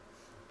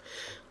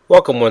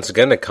Welcome once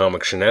again to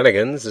Comic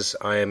Shenanigans.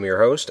 I am your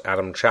host,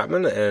 Adam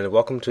Chapman, and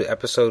welcome to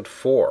episode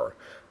 4.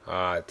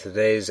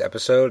 Today's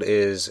episode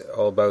is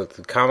all about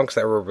the comics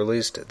that were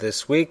released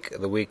this week,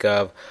 the week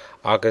of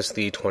August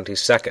the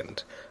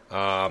 22nd.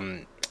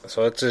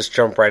 So let's just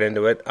jump right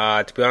into it.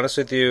 To be honest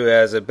with you,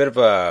 as a bit of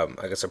a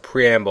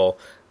preamble,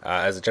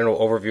 as a general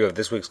overview of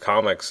this week's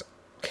comics,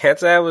 can't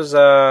say I was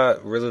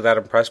really that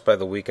impressed by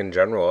the week in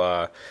general.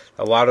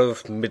 A lot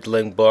of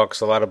middling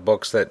books, a lot of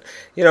books that,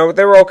 they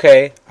were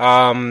okay.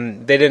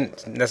 They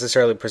didn't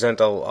necessarily present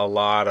a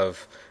lot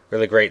of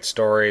really great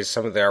stories.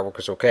 Some of the artwork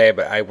was okay,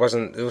 but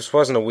this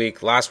wasn't a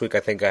week. Last week, I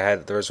think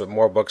there was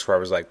more books where I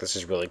was like, this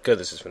is really good,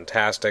 this is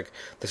fantastic,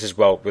 this is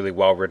really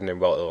well written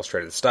and well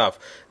illustrated stuff.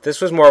 This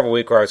was more of a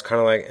week where I was kind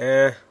of like,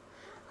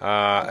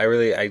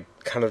 I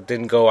kind of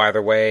didn't go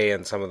either way,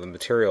 and some of the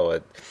material,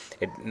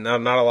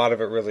 not a lot of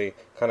it really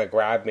kind of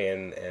grabbed me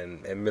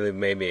and really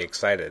made me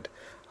excited.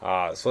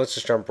 So let's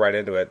just jump right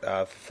into it.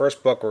 The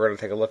first book we're going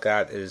to take a look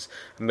at is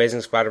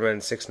Amazing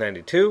Spider-Man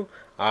 692.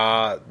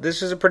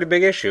 This is a pretty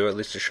big issue, at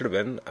least it should have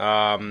been.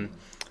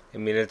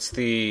 It's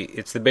the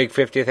big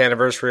 50th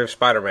anniversary of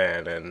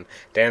Spider-Man, and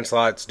Dan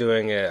Slott's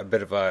doing a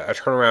bit of a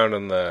turnaround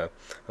on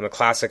the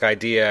classic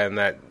idea, and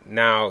that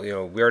now we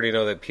already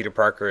know that Peter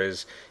Parker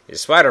is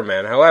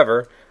Spider-Man.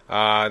 However,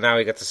 now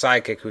he gets a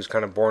sidekick who's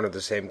kind of born of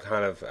the same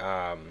kind of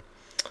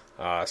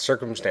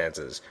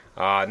circumstances.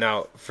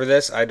 Now, for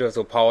this, I do have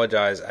to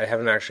apologize. I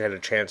haven't actually had a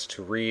chance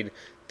to read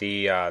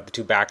the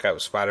two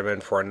backup Spider-Man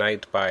for a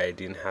Night by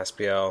Dean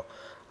Haspiel,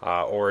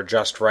 or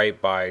Just Right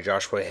by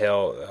Joshua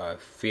Hill,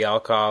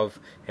 Fialkov,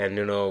 and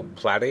Nuno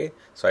Platti.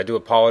 So I do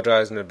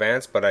apologize in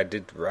advance, but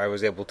I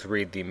was able to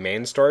read the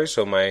main story,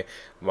 so my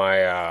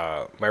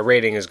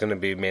rating is going to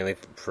be mainly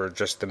for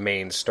just the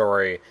main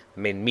story,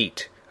 the main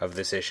meat of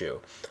this issue,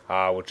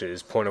 which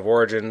is Point of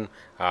Origin,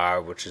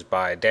 which is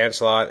by Dan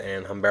Slott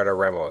and Humberto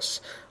Ramos.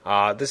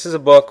 This is a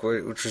book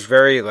which was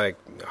very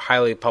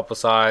highly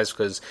publicized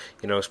because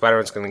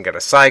Spider-Man's going to get a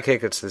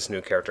sidekick. It's this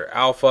new character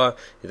Alpha.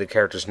 The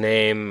character's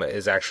name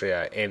is actually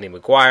Andy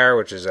Maguire,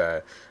 which is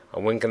a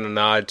wink and a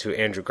nod to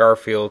Andrew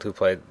Garfield, who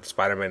played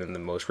Spider-Man in the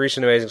most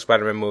recent Amazing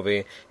Spider-Man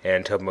movie,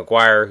 and Tobey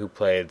Maguire, who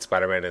played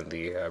Spider-Man in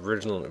the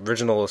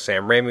original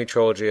Sam Raimi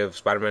trilogy of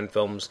Spider-Man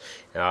films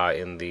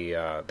in the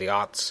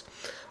aughts.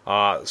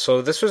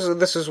 So this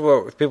is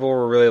what people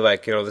were really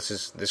like.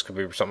 This could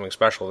be something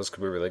special. This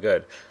could be really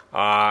good.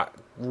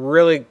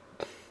 Really,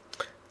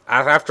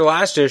 after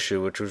last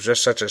issue, which was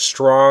just such a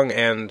strong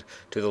end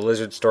to the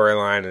Lizard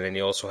storyline, and then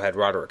you also had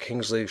Roderick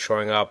Kingsley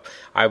showing up,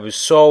 I was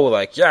so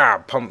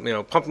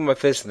pumping my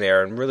fist in the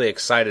air and really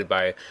excited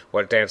by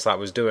what Dan Slott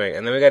was doing.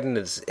 And then we got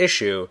into this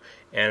issue,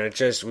 and it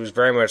just was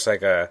very much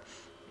like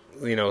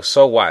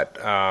so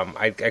what?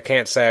 I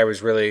can't say I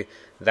was really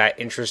that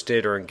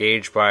interested or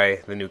engaged by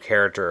the new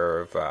character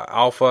of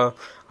Alpha.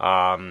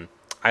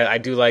 I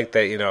do like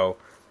that,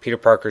 Peter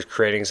Parker's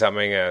creating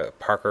something,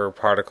 Parker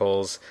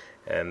Particles,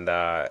 and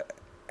there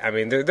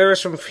are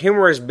some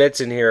humorous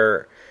bits in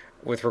here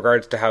with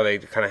regards to how they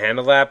kind of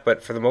handle that,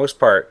 but for the most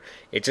part,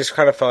 it just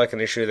kind of felt like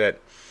an issue that,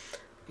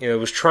 it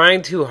was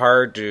trying too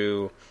hard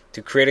to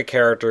create a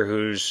character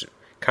who's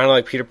kind of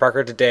like Peter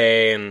Parker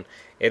today, and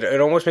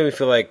it almost made me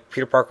feel like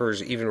Peter Parker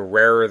is even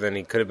rarer than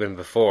he could have been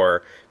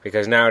before,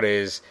 because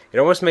nowadays it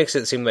almost makes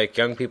it seem like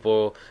young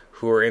people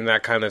who are in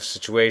that kind of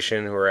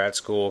situation, who are at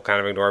school, kind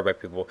of ignored by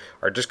people,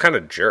 are just kind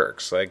of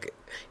jerks. Like,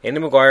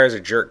 Andy Maguire is a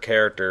jerk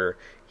character.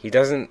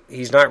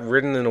 He's not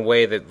written in a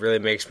way that really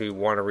makes me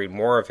want to read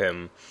more of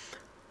him.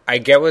 I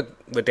get what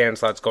Dan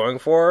Slott's going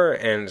for,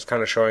 and it's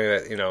kind of showing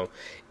that,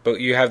 but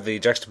you have the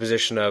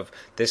juxtaposition of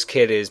this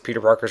kid is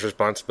Peter Parker's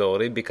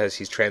responsibility because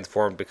he's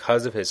transformed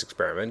because of his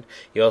experiment.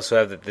 You also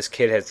have that this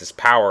kid has this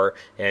power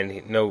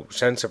and no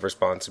sense of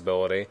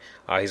responsibility.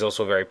 He's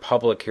also a very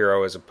public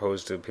hero as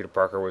opposed to Peter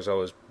Parker was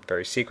always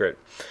very secret.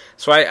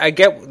 So I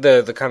get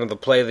the kind of the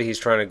play that he's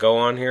trying to go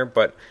on here,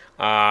 but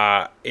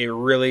it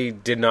really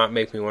did not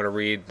make me want to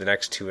read the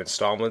next two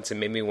installments. It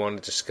made me want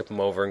to just skip them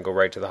over and go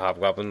right to the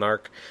Hobgoblin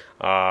arc.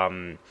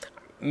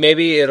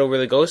 Maybe it'll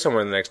really go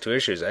somewhere in the next two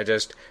issues.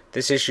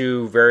 This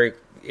issue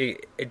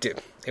it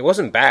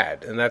wasn't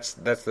bad, and that's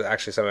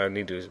actually something I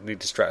need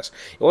to stress.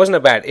 It wasn't a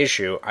bad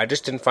issue. I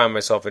just didn't find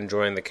myself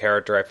enjoying the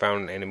character. I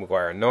found Andy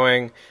Maguire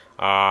annoying.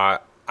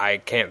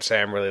 I can't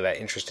say I'm really that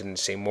interested in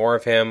seeing more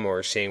of him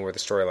or seeing where the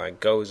storyline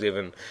goes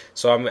even.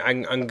 So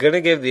I'm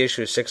gonna give the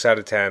issue a 6 out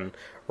of 10.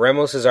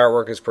 Ramos's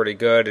artwork is pretty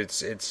good.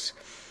 It's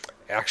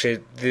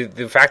actually,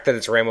 the fact that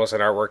it's Ramos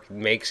and artwork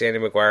makes Andy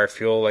Maguire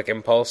feel like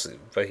Impulse,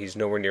 but he's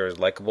nowhere near as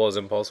likable as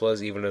Impulse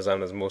was, even as on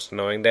his most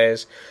annoying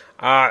days.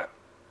 It's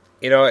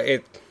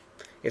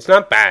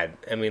not bad.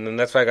 And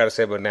that's what I got to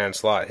say about Dan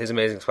Slott. His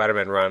Amazing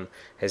Spider-Man run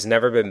has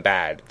never been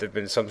bad. There's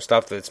been some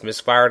stuff that's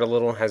misfired a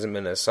little, hasn't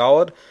been as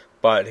solid,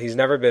 but he's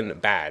never been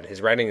bad.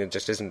 His writing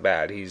just isn't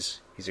bad.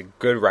 He's a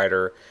good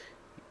writer.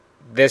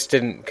 This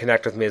didn't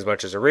connect with me as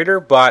much as a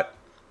reader, but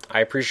I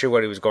appreciate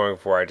what he was going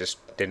for. I just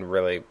didn't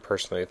really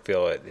personally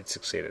feel it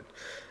succeeded.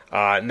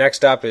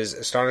 Next up is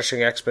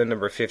Astonishing X-Men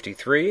number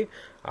 53.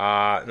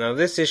 Now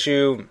this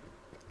issue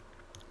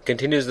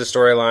continues the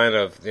storyline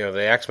of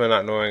the X-Men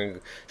not knowing,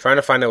 trying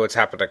to find out what's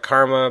happened to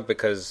Karma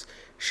because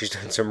she's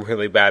done some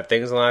really bad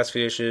things in the last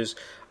few issues.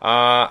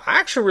 I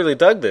actually really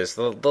dug this.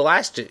 The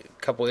last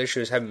couple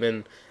issues haven't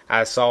been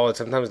as solid.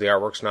 Sometimes the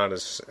artwork's not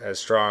as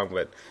strong,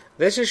 but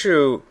this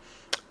issue,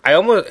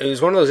 it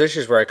was one of those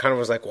issues where I kind of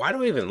was like, why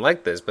do I even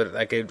like this? But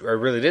I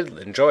really did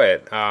enjoy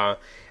it.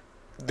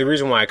 The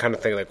reason why I kind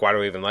of think, like, why do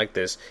we even like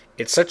this?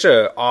 It's such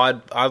a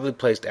oddly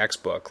placed X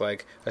book.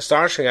 Like,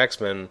 Astonishing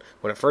X-Men,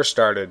 when it first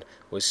started,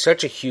 was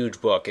such a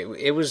huge book.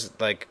 It was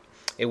like,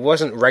 it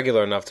wasn't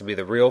regular enough to be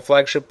the real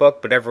flagship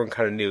book, but everyone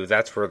kind of knew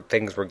that's where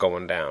things were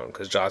going down,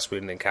 because Joss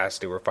Whedon and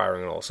Cassidy were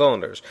firing on all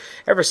cylinders.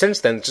 Ever since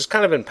then, it's just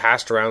kind of been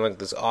passed around like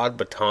this odd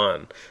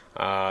baton.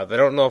 I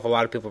don't know if a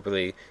lot of people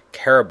really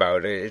care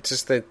about it. It's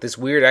just this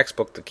weird X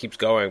book that keeps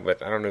going,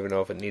 but I don't even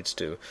know if it needs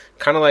to.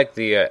 Kind of like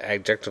the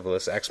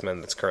Adjectiveless X-Men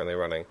that's currently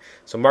running.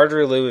 So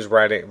Marjorie Liu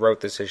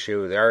wrote this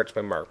issue. The art's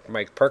by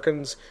Mike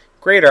Perkins.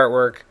 Great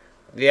artwork.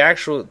 The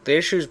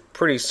issue's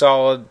pretty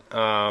solid.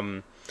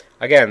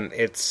 Again,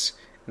 it's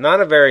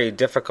not a very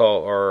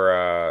difficult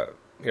or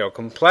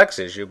complex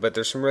issue, but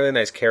there's some really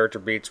nice character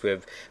beats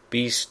with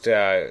Beast,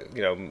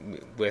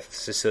 with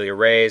Cecilia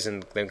Reyes,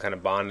 and them kind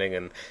of bonding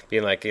and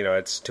being like,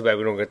 it's too bad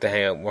we don't get to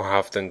hang out more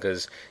often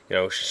because,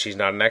 she's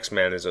not an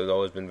X-Man, has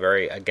always been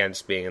very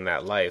against being in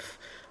that life.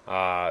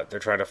 They're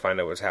trying to find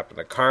out what's happened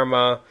to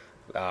Karma,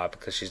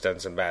 because she's done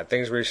some bad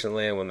things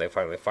recently, and when they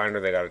finally find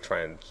her, they got to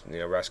try and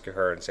rescue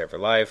her and save her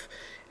life.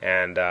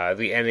 And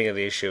the ending of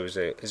the issue is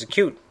a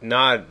cute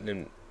nod,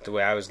 in the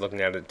way I was looking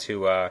at it,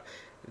 to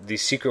the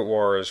Secret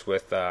Wars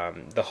with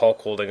the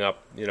Hulk holding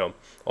up,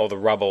 all the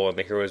rubble and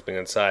the heroes being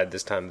inside.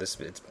 This time,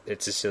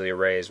 it's Cecilia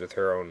Reyes with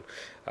her own,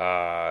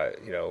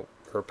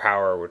 her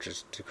power, which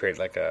is to create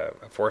like a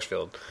force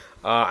field.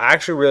 I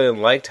actually really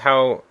liked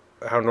how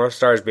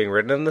Northstar is being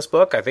written in this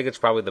book. I think it's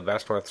probably the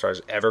best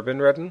Northstar's ever been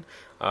written.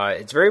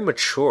 It's very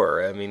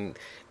mature. I mean,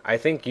 I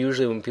think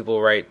usually when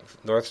people write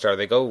Northstar,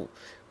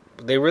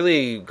 they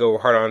really go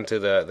hard on to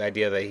the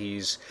idea that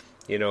he's,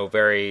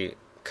 very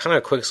kind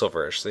of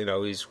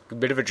Quicksilverish. He's a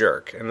bit of a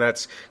jerk, and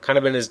that's kind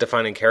of been his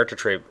defining character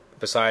trait,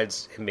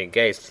 besides him being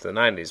gay since the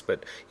 90s,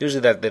 but usually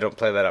that they don't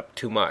play that up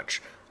too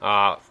much.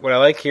 What I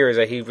like here is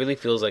that he really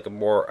feels like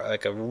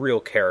a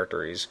real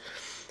character.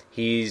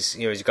 He's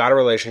got a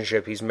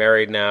relationship, he's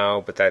married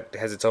now, but that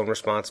has its own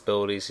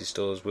responsibilities. He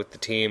still is with the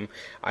team.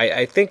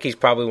 I think he's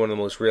probably one of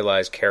the most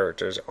realized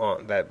characters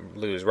that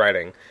Liu is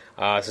writing.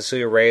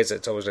 Cecilia Reyes,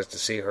 it's always nice to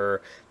see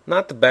her.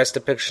 Not the best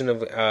depiction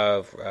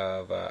of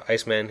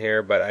Iceman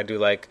here, but I do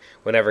like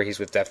whenever he's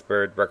with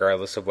Deathbird,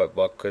 regardless of what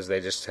book, because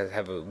they just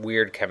have a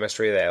weird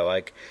chemistry that I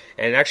like.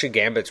 And actually,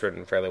 Gambit's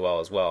written fairly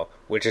well as well,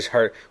 which is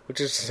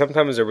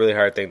sometimes a really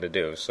hard thing to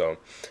do. So,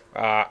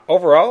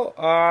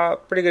 overall,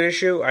 pretty good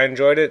issue. I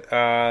enjoyed it.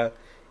 I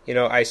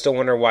still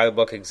wonder why the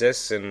book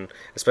exists, and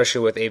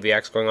especially with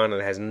AVX going on,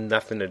 it has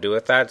nothing to do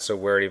with that, so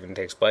where it even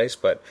takes place.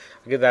 But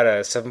I give that a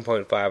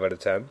 7.5 out of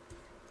 10.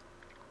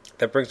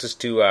 That brings us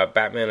to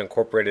Batman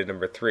Incorporated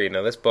number 3.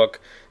 Now, this book,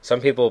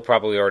 some people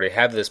probably already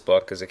have this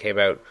book because it came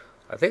out,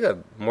 I think,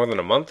 more than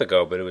a month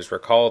ago, but it was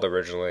recalled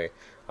originally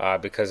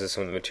because of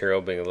some of the material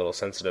being a little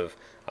sensitive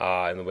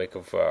in the wake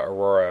of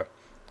Aurora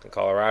in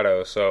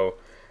Colorado. So,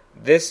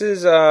 this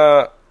is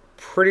a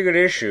pretty good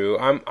issue.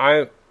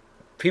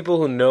 People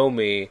who know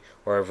me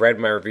or have read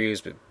my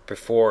reviews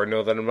before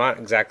know that I'm not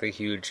exactly a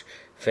huge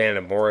fan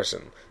of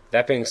Morrison.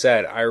 That being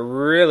said, I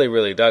really,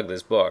 really dug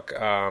this book.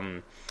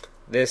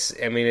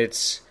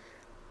 It's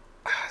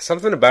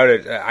something about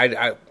it.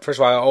 I first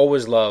of all, I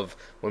always love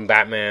when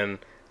Batman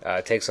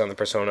takes on the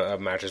persona of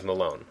Matches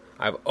Malone.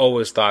 I've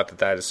always thought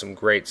that is some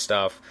great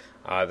stuff.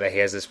 That he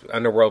has this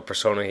underworld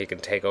persona he can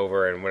take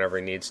over and whenever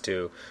he needs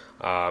to.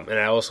 And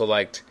I also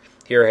liked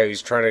here how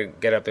he's trying to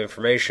get up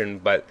information,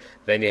 but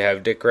then you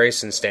have Dick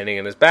Grayson standing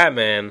in as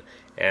Batman,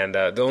 and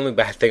the only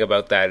bad thing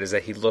about that is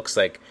that he looks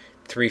like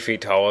 3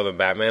 feet taller than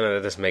Batman, and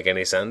that doesn't make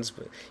any sense.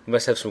 But he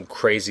must have some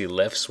crazy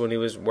lifts when he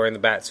was wearing the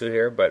bat suit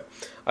here. But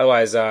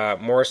otherwise,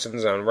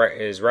 Morrison's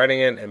is writing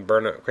it, and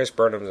Chris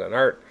Burnham's on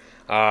art.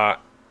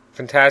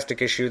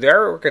 Fantastic issue. The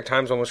artwork at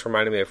times almost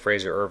reminded me of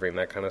Fraser Irving,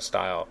 that kind of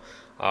style.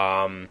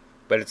 But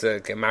it's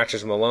a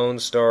Matches Malone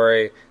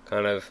story,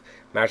 kind of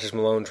Matches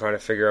Malone trying to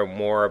figure out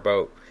more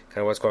about kind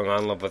of what's going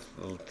on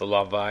with the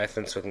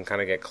Leviathan, so we can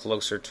kind of get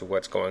closer to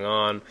what's going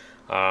on.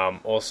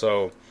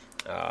 Also,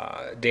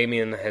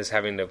 Damian is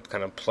having to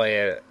kind of play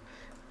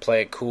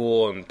it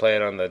cool and play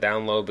it on the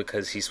down low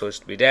because he's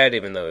supposed to be dead,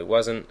 even though he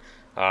wasn't.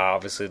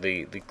 Obviously,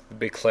 the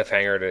big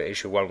cliffhanger to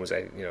issue 1 was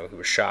that he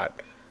was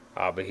shot,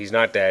 but he's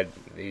not dead.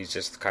 He's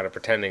just kind of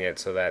pretending it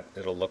so that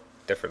it'll look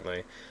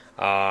differently.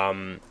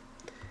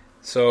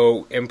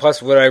 So, and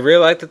plus, what I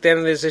really liked at the end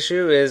of this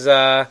issue is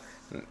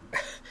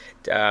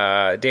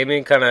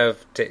Damian kind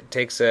of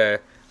takes a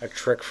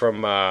trick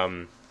from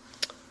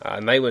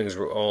Nightwing's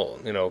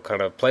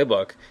kind of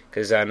playbook,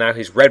 because now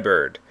he's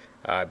Redbird,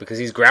 because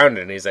he's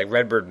grounded, and he's like,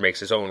 Redbird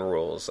makes his own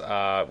rules.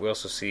 We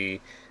also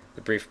see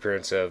the brief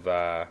appearance of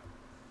my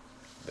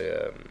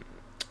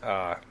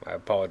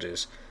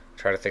apologies,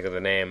 trying to think of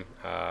the name,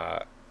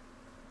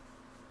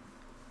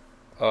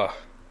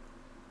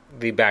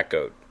 the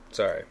Batgoat,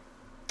 sorry,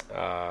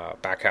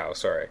 Batcow,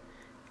 sorry,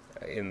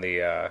 in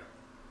the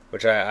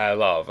which I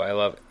love. I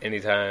love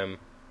anytime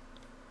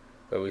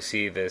that we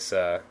see this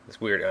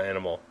weird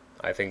animal.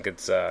 I think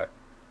it's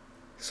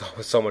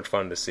so much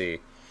fun to see.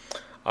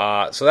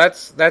 So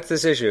that's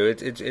this issue.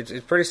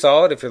 It's pretty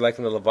solid if you're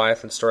liking the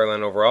Leviathan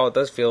storyline overall. It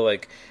does feel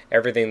like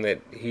everything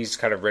that he's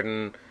kind of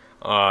written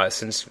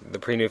since the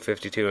pre-New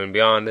 52 and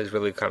beyond is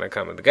really kind of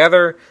coming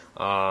together.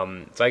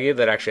 So I gave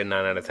that actually a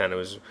 9 out of 10. It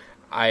was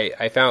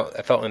I felt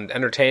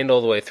entertained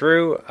all the way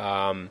through.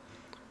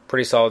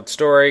 Pretty solid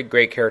story,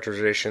 great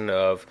characterization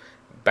of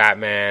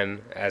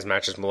Batman as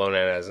matches Malone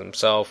and as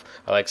himself.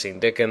 I like seeing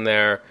Dick in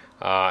there.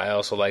 I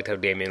also liked how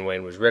Damian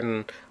Wayne was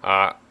written.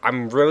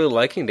 I'm really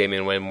liking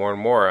Damian Wayne more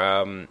and more.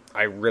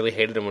 I really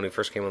hated him when he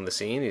first came on the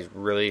scene.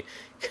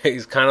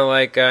 He's kind of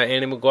like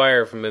Andy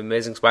Maguire from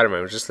Amazing Spider-Man.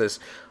 It was just this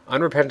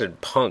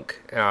unrepentant punk.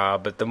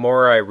 But the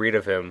more I read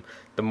of him,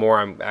 the more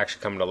I'm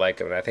actually coming to like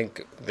him. And I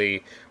think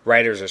the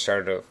writers are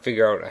starting to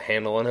figure out a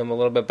handle on him a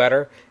little bit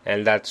better,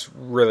 and that's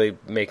really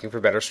making for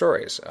better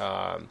stories.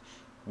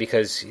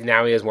 Because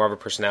now he has more of a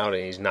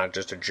personality. He's not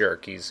just a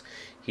jerk.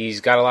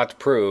 He's got a lot to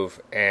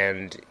prove,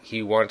 and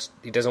he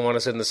doesn't want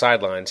to sit in the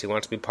sidelines. He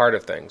wants to be part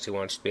of things. He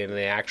wants to be in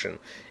the action,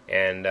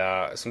 and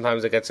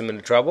sometimes it gets him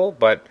into trouble.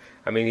 But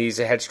I mean, he's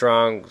a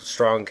headstrong,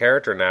 strong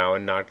character now,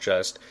 and not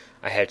just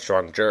a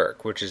headstrong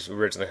jerk, which is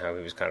originally how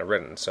he was kind of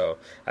written. So,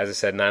 as I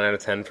said, 9 out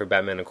of 10 for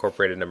Batman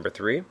Incorporated number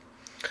 3.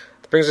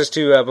 That brings us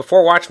to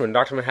Before Watchmen,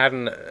 Dr.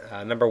 Manhattan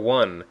number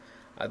 1.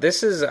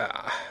 This is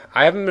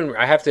I have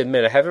to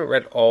admit I haven't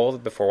read all the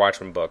Before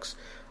Watchmen books.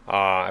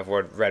 I've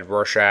read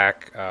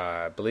Rorschach.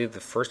 I believe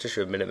the first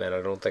issue of Minutemen.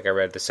 I don't think I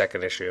read the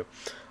second issue.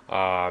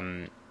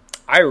 I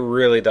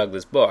really dug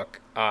this book.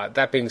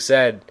 That being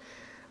said,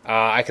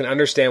 I can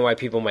understand why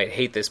people might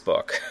hate this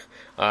book.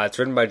 It's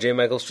written by J.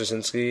 Michael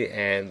Straczynski,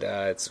 and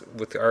it's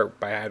with art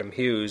by Adam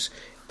Hughes.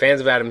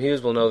 Fans of Adam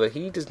Hughes will know that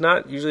he does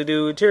not usually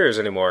do interiors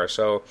anymore,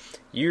 so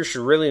you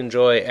should really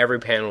enjoy every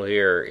panel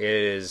here. It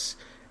is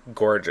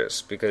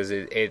gorgeous, because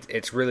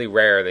it's really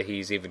rare that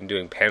he's even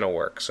doing panel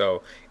work,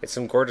 so it's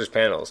some gorgeous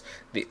panels.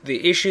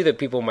 The issue that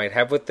people might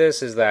have with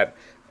this is that,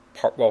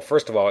 well,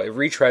 first of all, it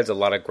retreads a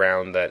lot of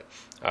ground that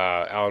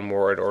Alan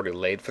Moore had already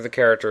laid for the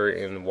character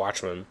in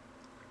Watchmen,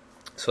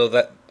 so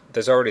that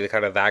there's already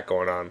kind of that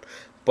going on.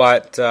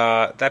 But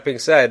that being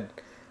said,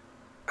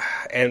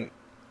 and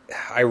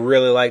I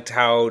really liked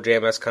how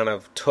JMS kind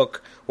of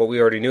took what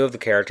we already knew of the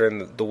character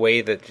and the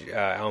way that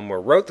Alan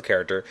Moore wrote the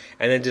character,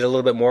 and then did a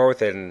little bit more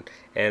with it, and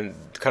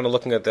kind of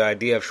looking at the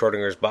idea of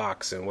Schrodinger's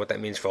box and what that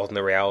means for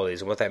alternate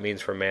realities and what that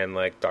means for a man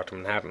like Dr.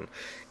 Manhattan.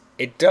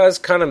 It does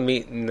kind of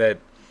meet in that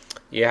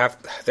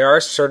there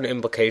are certain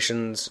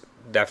implications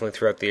definitely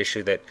throughout the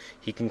issue that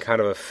he can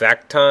kind of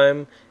affect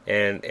time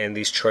and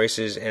these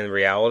choices and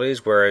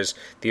realities, whereas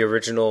the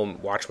original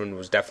Watchmen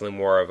was definitely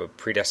more of a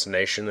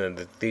predestination, and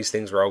that these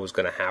things were always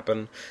going to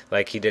happen.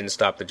 Like, he didn't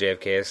stop the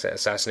JFK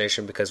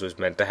assassination because it was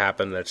meant to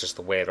happen. That's just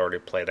the way it already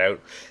played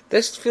out.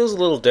 This feels a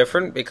little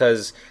different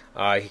because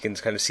he can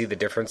kind of see the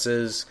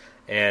differences,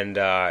 and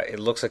it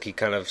looks like he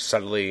kind of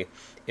subtly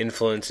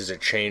influences a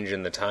change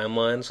in the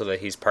timeline, so that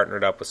he's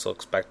partnered up with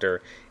Silk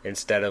Spectre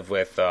instead of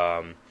with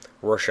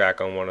Rorschach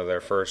on one of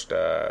their first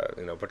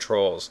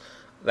patrols.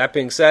 That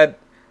being said,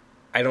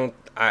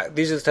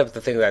 these are the types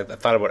of things I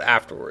thought about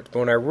afterwards. But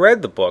when I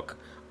read the book,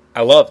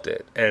 I loved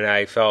it, and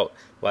I felt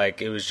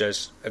like it was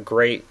just a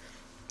great.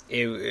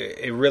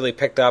 It really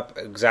picked up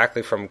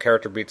exactly from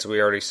character beats that we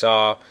already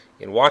saw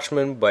in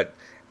Watchmen, but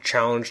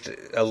challenged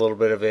a little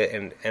bit of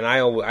it. And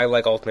I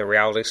like alternate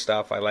reality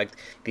stuff. I like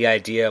the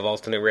idea of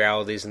alternate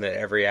realities, and that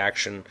every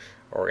action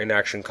or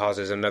inaction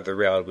causes another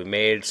reality to be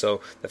made.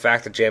 So the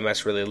fact that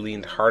JMS really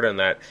leaned hard on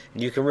that,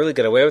 and you can really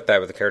get away with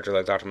that with a character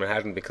like Dr.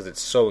 Manhattan, because it's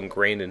so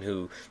ingrained in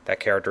who that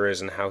character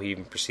is and how he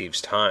even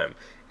perceives time,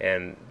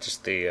 and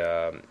just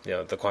the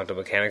quantum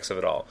mechanics of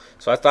it all.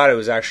 So I thought it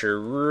was actually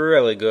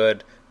really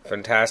good,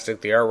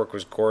 fantastic. The artwork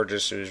was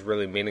gorgeous. It was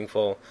really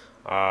meaningful.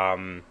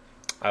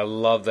 I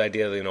love the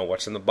idea of,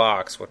 what's in the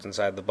box, what's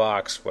inside the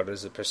box, what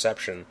is the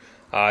perception.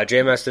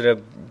 JMS did a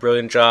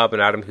brilliant job,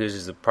 and Adam Hughes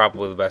is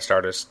probably the best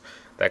artist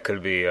that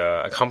could be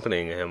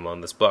accompanying him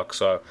on this book.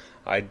 So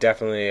I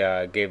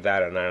definitely gave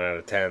that a 9 out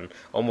of 10,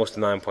 almost a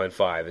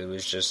 9.5. It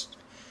was just,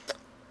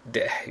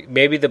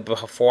 maybe the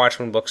Before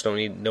Watchmen books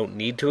don't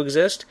need to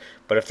exist,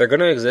 but if they're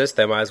going to exist,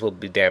 they might as well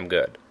be damn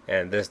good.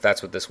 And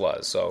that's what this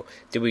was. So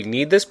did we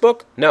need this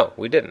book? No,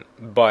 we didn't.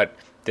 But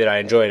did I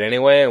enjoy it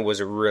anyway, and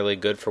was it really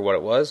good for what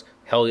it was?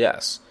 Hell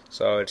yes.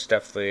 So it's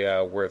definitely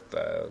worth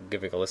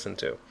giving a listen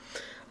to.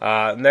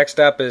 Next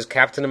up is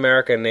Captain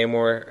America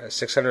Namor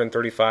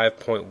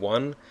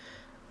 635.1.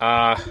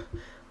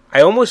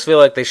 I almost feel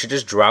like they should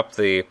just drop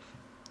the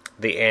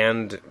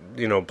and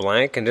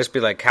blank and just be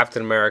like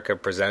Captain America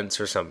Presents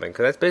or something,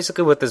 because that's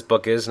basically what this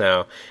book is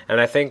now.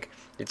 And I think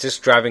it's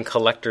just driving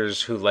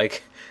collectors who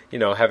like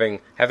having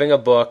a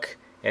book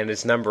and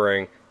its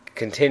numbering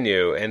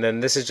continue, and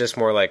then this is just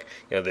more like,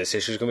 this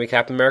issue is going to be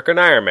Captain America and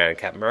Iron Man,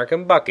 Captain America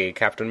and Bucky,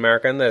 Captain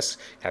America and this,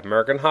 Captain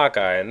America and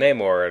Hawkeye and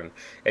Namor, and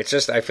it's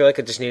just, I feel like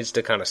it just needs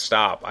to kind of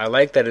stop. I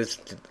like that it's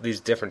these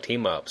different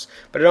team-ups,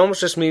 but it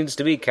almost just needs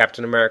to be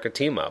Captain America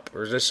team-up,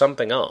 or is there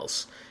something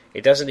else?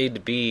 It doesn't need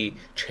to be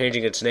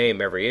changing its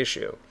name every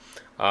issue.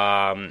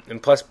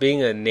 And plus,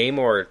 being a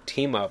Namor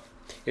team-up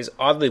is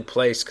oddly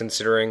placed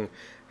considering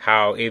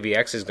how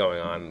AVX is going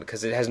on,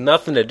 because it has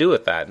nothing to do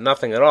with that.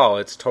 Nothing at all.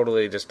 It's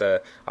totally just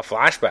a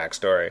flashback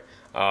story.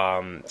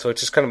 So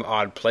it's just kind of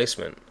odd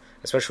placement,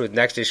 especially with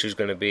next issue is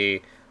going to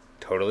be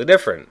totally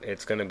different.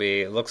 It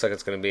looks like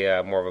it's going to be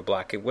more of a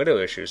Black Widow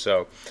issue.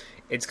 So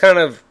it's kind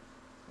of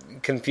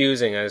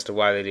confusing as to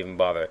why they'd even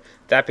bother.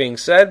 That being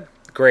said,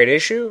 great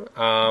issue.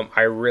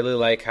 I really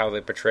like how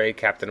they portray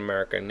Captain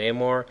America and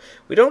Namor.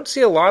 We don't see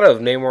a lot of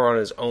Namor on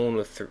his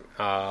own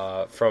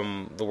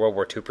from the World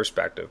War II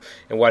perspective,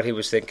 and what he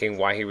was thinking,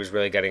 why he was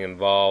really getting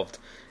involved,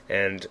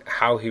 and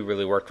how he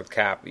really worked with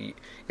Cap.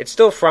 It's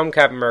still from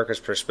Captain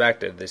America's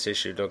perspective, this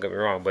issue, don't get me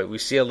wrong, but we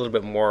see a little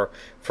bit more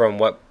from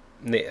what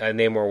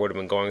Namor would have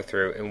been going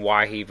through, and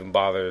why he even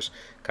bothers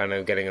kind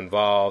of getting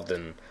involved,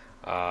 and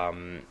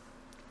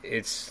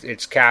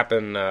It's Cap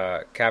and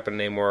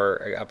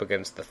Namor up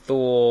against the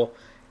Thule,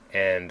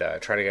 and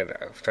trying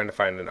to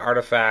find an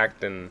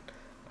artifact, and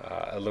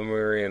a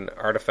Lemurian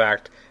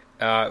artifact.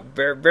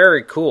 Very,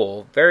 very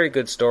cool, very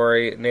good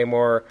story.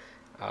 Namor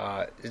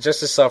is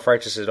just as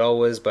self-righteous as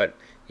always, but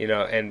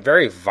and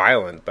very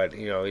violent. But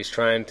he's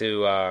trying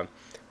to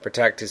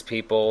protect his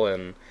people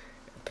and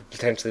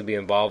potentially be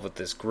involved with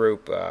this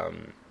group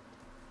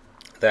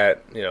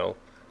that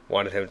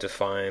wanted him to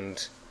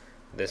find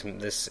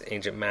this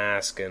ancient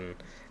mask, and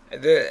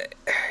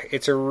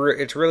it's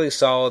really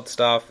solid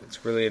stuff.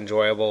 It's really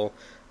enjoyable.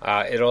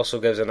 It also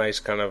gives a nice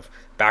kind of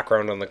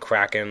background on the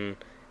Kraken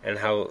and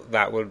how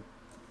that would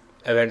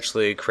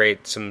eventually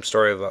create some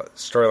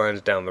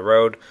storylines down the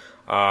road.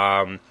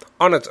 On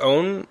its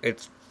own,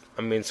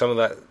 some of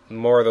that,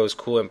 more of those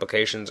cool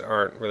implications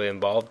aren't really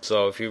involved.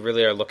 So if you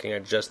really are looking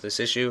at just this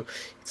issue,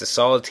 it's a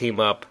solid team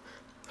up.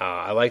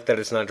 I like that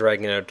it's not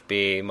dragging out to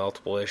be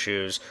multiple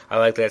issues. I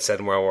like that it's set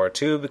in World War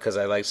II, because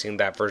I like seeing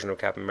that version of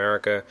Captain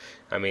America.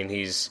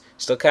 He's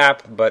still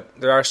Cap, but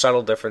there are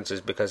subtle differences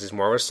because he's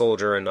more of a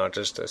soldier and not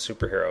just a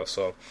superhero.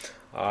 So,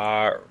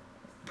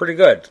 pretty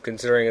good,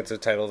 considering it's a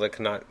title that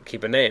cannot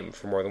keep a name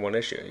for more than one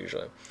issue,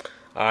 usually.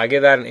 I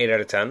give that an 8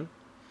 out of 10.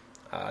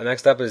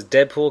 Next up is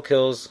Deadpool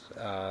kills...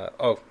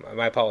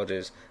 my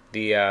apologies.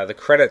 The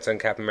credits on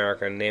Captain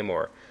America and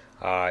Namor.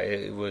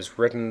 It was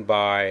written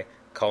by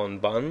Colin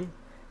Bunn,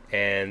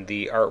 and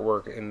the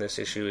artwork in this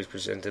issue is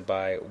presented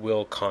by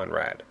Will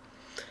Conrad.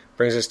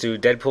 Brings us to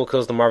Deadpool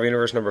Kills the Marvel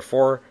Universe number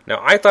 4.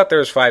 Now, I thought there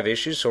was 5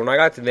 issues, so when I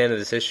got to the end of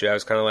this issue, I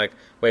was kind of like,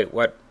 wait,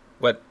 what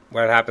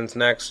happens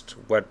next?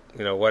 What's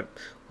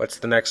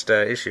the next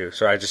issue?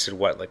 So I just said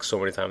what, like so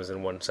many times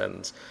in one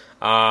sentence.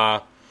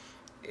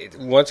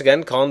 Once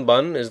again, Colin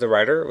Bunn is the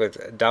writer,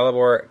 with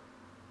Dalibor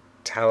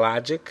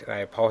Talajic, I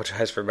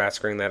apologize for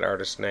massacring that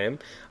artist's name,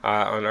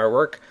 on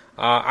artwork.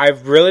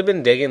 I've really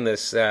been digging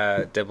this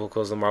Deadpool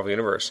Kills the Marvel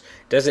Universe.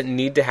 Does it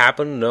need to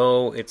happen?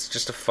 No, it's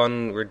just a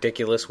fun,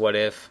 ridiculous what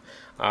if.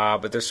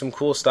 But there's some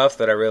cool stuff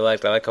that I really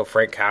liked. I like how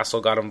Frank Castle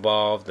got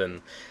involved,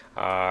 and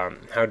how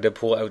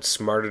Deadpool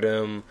outsmarted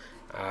him.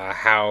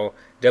 How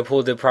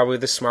Deadpool did probably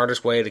the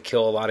smartest way to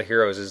kill a lot of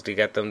heroes is to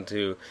get them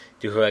to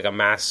do like a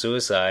mass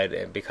suicide,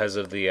 and because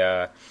of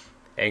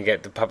and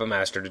get the Puppet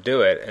Master to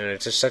do it. And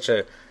it's just such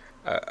a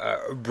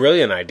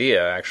brilliant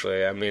idea,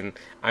 actually. I'm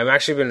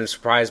actually been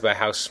surprised by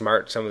how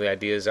smart some of the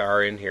ideas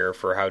are in here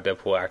for how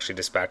Deadpool actually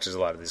dispatches a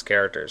lot of these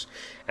characters.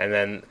 And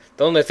then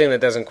the only thing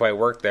that doesn't quite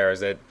work there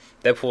is that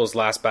Deadpool's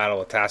last battle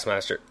with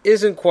Taskmaster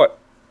isn't quite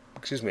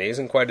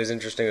as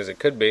interesting as it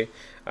could be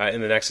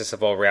in the Nexus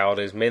of All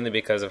Realities, mainly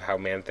because of how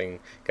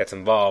Man-Thing gets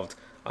involved.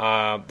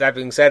 That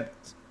being said,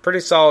 pretty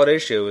solid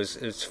issue.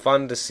 It's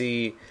fun to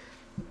see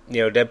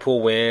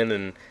Deadpool win,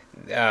 and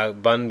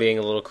Bunn being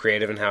a little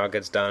creative in how it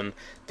gets done.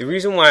 The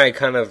reason why I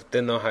kind of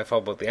didn't know how I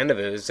felt about the end of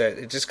it is that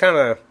it just kind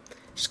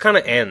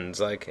of ends.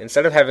 Like,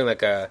 instead of having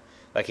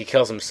like he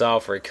kills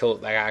himself, or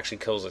actually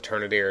kills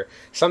Eternity, or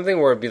something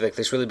where it'd be like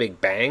this really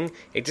big bang,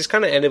 it just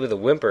kind of ended with a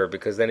whimper,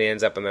 because then he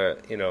ends up in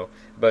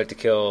about to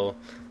kill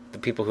the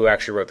people who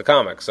actually wrote the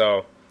comic,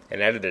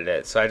 and edited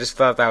it. So I just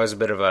thought that was a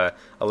bit of a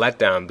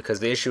letdown,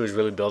 because the issue was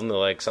really building to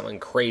like something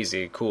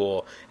crazy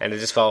cool, and it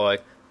just felt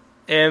like,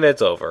 and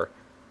it's over.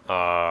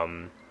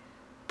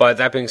 But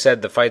that being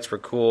said, the fights were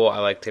cool. I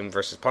liked him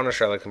versus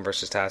Punisher. I liked him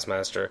versus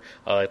Taskmaster.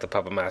 I liked the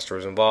Puppet Master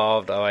was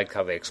involved. I liked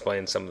how they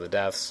explained some of the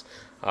deaths.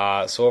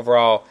 So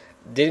overall,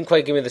 didn't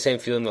quite give me the same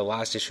feeling the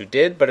last issue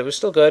did, but it was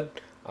still good.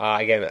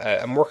 Again,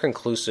 a more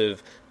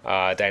conclusive,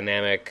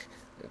 dynamic,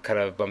 kind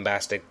of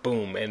bombastic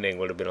boom ending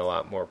would have been a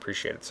lot more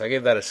appreciated. So I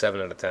gave that a 7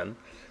 out of 10.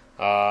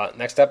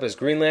 Next up is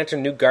Green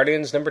Lantern New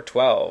Guardians number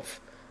 12.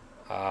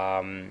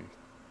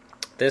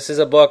 This is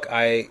a book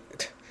I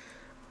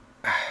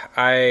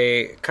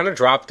kind of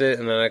dropped it,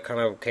 and then I kind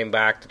of came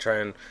back to try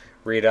and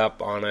read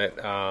up on it.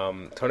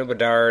 Tony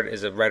Bedard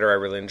is a writer I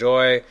really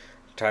enjoy.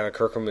 Tyler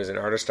Kirkham is an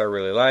artist I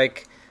really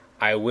like.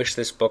 I wish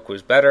this book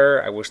was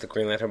better. I wish the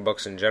Green Lantern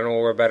books in general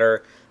were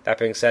better. That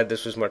being said,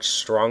 this was much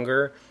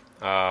stronger.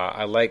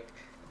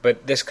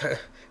 But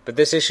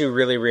this issue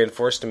really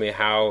reinforced to me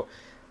how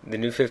the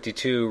New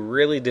 52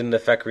 really didn't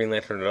affect Green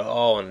Lantern at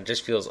all, and it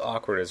just feels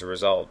awkward as a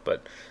result.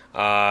 But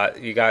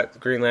you got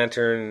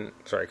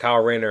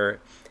Kyle Rayner,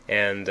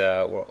 and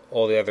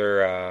all the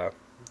other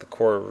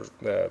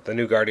the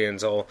New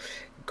Guardians all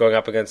going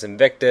up against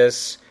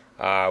Invictus.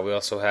 We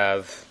also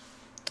have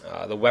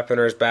the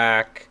Weaponers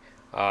back.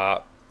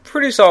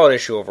 Pretty solid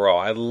issue overall.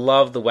 I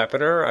love the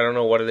Weaponer. I don't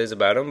know what it is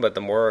about him, but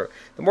the more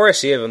I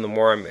see of him, the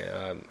more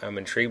I'm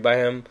intrigued by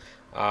him.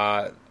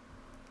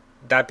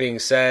 That being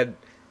said,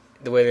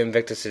 the way the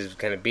Invictus is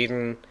kind of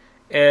beaten,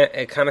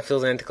 it kind of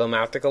feels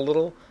anticlimactic a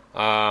little.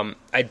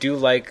 I do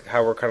like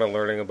how we're kind of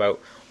learning about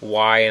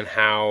why and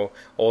how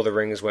all the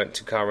rings went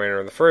to Kyle Rayner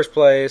in the first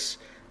place,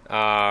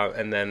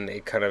 and then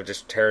it kind of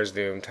just tears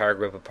the entire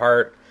group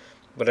apart.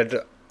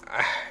 But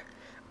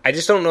I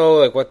just don't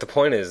know what the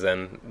point is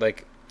then.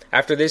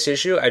 After this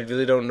issue, I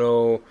really don't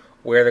know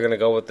where they're going to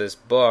go with this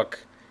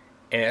book,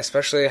 and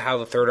especially how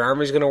the Third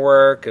Army is going to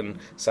work, and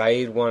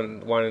Saeed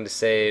wanting to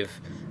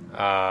save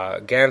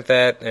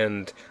Ganthet,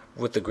 and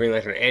with the Green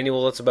Lantern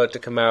Annual that's about to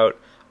come out.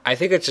 I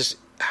think it's just,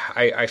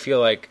 I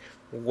feel like,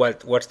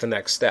 what's the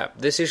next step?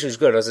 This issue is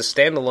good. As a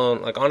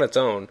standalone, on its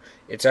own,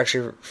 it's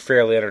actually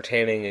fairly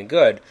entertaining and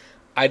good.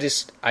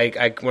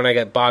 When I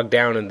get bogged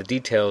down in the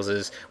details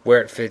is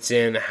where it fits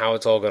in, how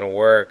it's all going to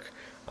work,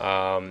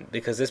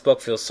 because this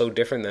book feels so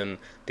different than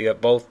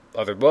both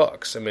other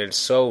books. I mean, it's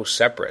so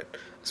separate,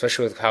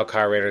 especially with how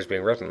Kyle Rayner is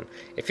being written.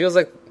 It feels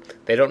like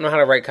they don't know how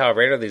to write Kyle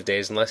Rayner these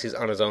days unless he's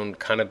on his own,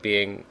 kind of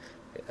being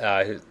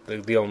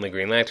the only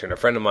Green Lantern. A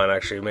friend of mine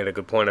actually made a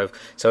good point of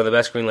some of the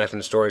best Green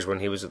Lantern stories when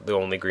he was the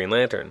only Green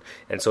Lantern.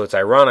 And so it's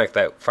ironic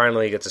that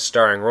finally he gets a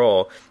starring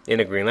role in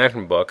a Green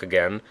Lantern book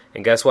again,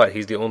 and guess what?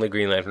 He's the only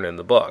Green Lantern in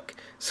the book.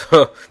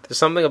 So there's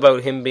something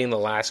about him being the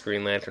last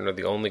Green Lantern or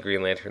the only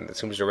Green Lantern that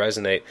seems to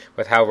resonate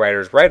with how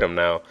writers write him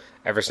now,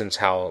 ever since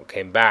Hal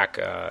came back,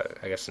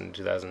 I guess in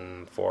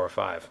 2004 or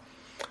 5.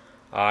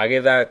 I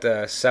gave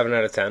that 7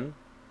 out of 10.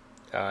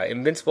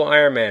 Invincible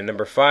Iron Man,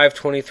 number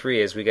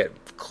 523, as we get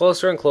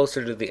closer and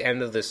closer to the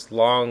end of this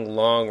long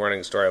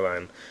running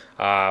storyline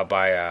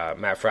by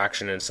Matt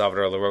Fraction and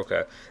Salvador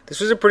Larroca. This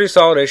was a pretty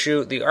solid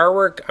issue. The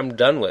artwork I'm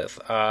done with.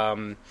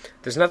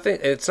 There's nothing,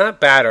 it's not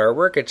bad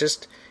artwork, it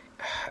just,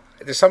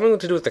 there's something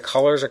to do with the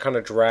colors are kind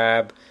of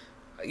drab.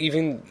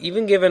 Even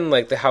given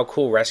how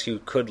cool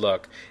Rescue could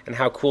look and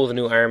how cool the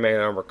new Iron Man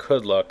armor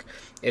could look,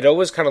 it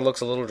always kind of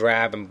looks a little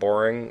drab and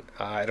boring.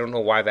 I don't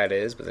know why that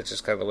is, but that's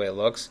just kind of the way it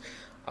looks.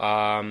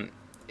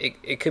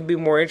 It could be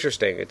more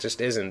interesting. It just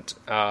isn't.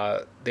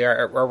 The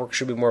artwork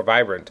should be more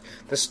vibrant.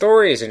 The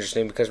story is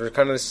interesting because we're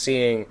kind of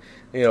seeing,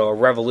 a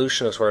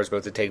revolution of sorts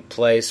about to take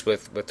place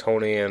with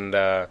Tony and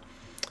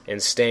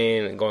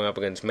Stain going up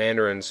against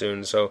Mandarin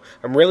soon. So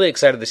I'm really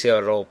excited to see how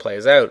it all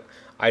plays out.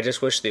 I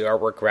just wish the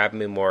artwork grabbed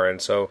me more, and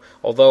so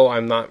although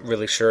I'm not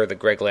really sure that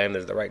Greg Land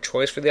is the right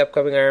choice for the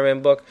upcoming Iron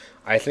Man book,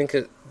 I think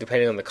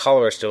depending on the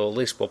colorist, it at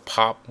least will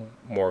pop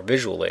more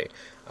visually.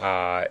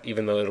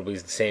 Even though it'll be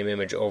the same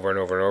image over and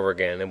over and over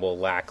again, it will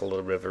lack a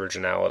little bit of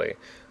originality.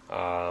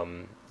 But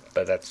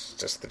that's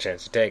just the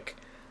chance to take.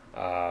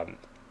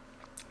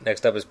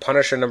 Next up is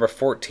Punisher number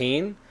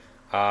 14.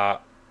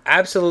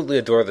 Absolutely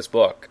adore this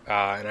book,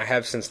 and I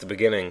have since the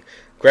beginning.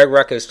 Greg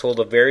Rucka has told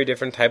a very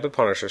different type of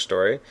Punisher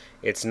story.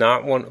 It's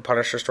not one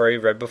Punisher story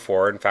you've read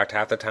before. In fact,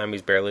 half the time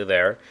he's barely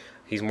there.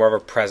 He's more of a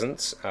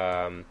presence.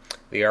 The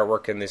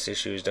artwork in this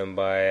issue is done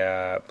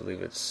by, I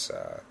believe it's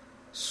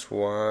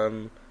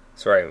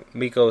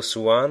Miko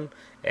Swan,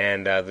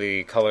 and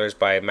the colors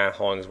by Matt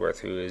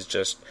Hollingsworth, who has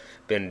just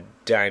been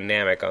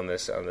dynamic on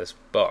this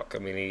book. I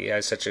mean, he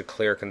has such a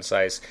clear,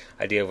 concise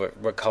idea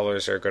of what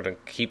colors are going to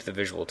keep the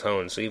visual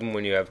tone. So even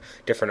when you have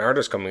different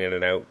artists coming in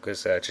and out,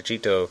 because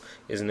Chichito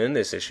isn't in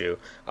this issue,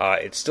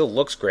 it still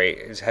looks great.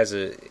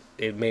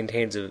 It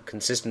maintains a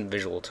consistent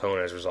visual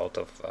tone as a result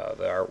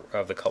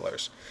of the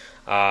colors.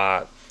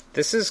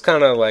 This is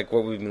kind of like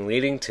what we've been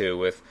leading to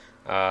with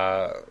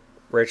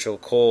Rachel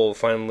Cole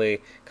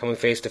finally coming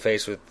face to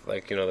face with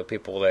the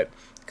people that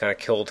kind of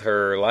killed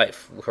her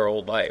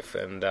old life,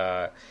 and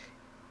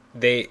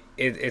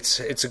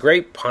it's a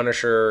great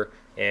Punisher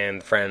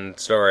and friend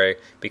story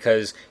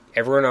because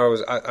everyone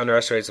always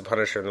underestimates the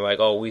Punisher and they're like,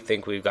 oh, we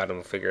think we've got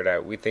him figured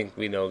out, we think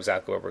we know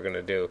exactly what we're going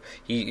to do,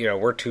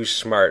 we're too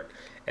smart,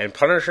 and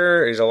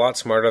Punisher is a lot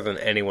smarter than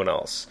anyone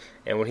else,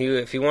 and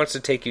if he wants to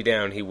take you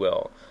down, he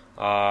will.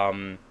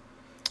 The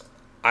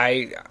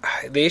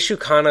issue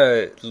kind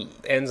of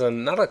ends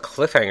on not a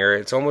cliffhanger.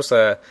 It's almost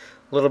a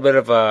little bit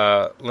of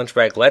a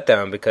lunchbag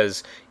letdown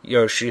because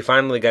she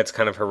finally gets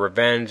kind of her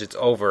revenge. It's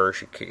over.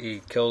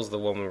 He kills the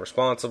woman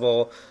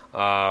responsible.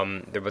 They're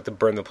about to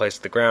burn the place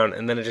to the ground,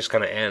 and then it just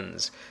kind of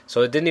ends.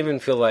 So it didn't even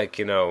feel like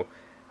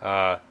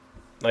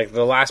like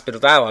the last bit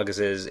of dialogue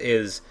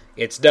is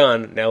it's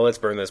done. Now let's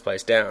burn this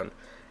place down.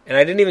 And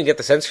I didn't even get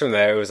the sense from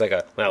that. It was like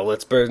well,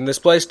 let's burn this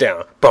place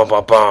down. Bum,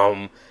 bum,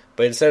 bum.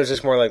 But instead it was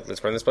just more like, let's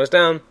burn this place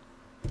down.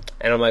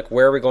 And I'm like,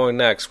 where are we going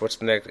next? What's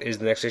the next? Is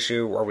the next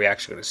issue? Are we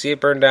actually going to see it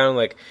burn down?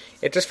 Like,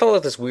 it just felt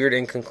like this weird,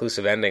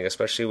 inconclusive ending,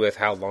 especially with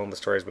how long the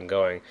story's been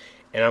going.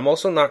 And I'm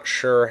also not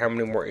sure how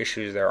many more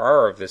issues there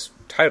are of this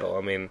title.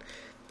 I mean,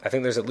 I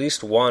think there's at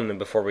least one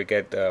before we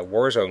get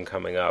Warzone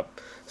coming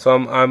up. So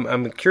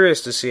I'm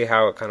curious to see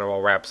how it kind of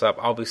all wraps up.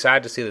 I'll be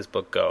sad to see this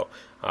book go,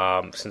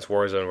 since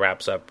Warzone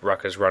wraps up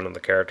Rucka's run on the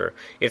character.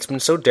 It's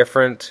been so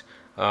different.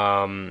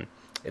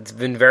 It's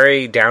been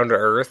very down to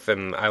earth,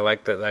 and I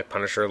like that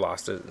Punisher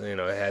lost it. You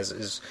know,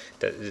 it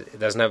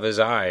doesn't have his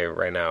eye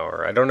right now,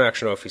 or I don't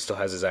actually know if he still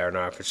has his eye or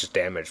not, if it's just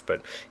damaged.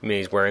 But I mean,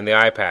 he's wearing the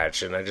eye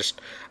patch, and it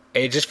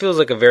just feels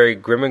like a very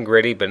grim and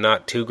gritty, but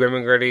not too grim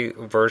and gritty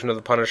version of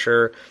the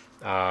Punisher.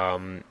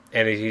 And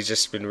he's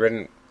just been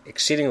written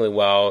exceedingly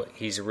well.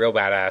 He's a real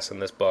badass in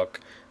this book.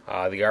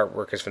 The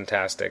artwork is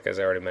fantastic, as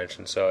I already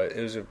mentioned. So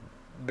it was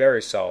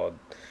very solid.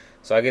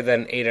 So I give that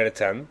an 8 out of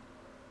 10.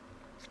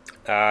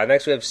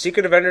 Next we have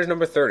Secret Avengers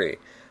number 30.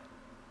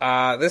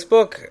 This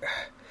book,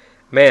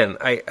 man,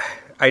 I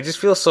just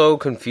feel so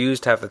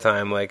confused half the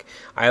time. Like,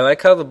 I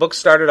like how the book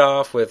started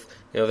off with,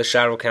 the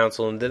Shadow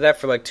Council, and did that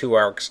for like 2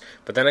 arcs,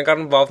 but then it got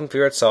involved in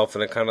Fear itself,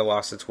 and it kind of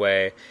lost its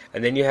way.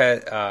 And then you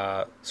had,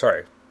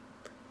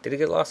 did it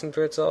get lost in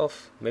Fear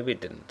itself? Maybe it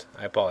didn't.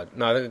 I apologize.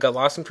 No, I think it got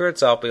lost in Fear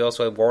itself, but you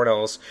also had Warren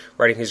Ellis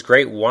writing his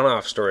great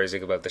one-off stories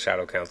about the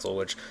Shadow Council,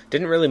 which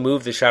didn't really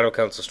move the Shadow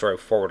Council story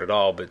forward at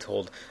all, but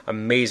told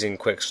amazing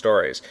quick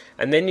stories.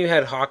 And then you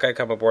had Hawkeye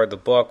come aboard the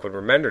book when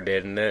Remender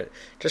did, and it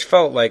just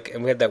felt like,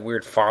 and we had that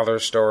weird father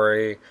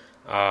story,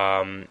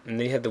 and then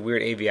you had the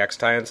weird AVX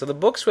tie-in. So the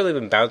book's really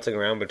been bouncing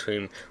around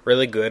between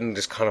really good and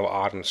just kind of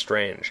odd and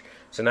strange.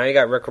 So now you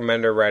got Rick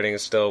Remender writing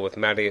still with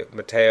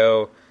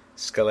Matteo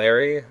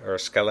Scalera,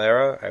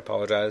 I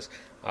apologize.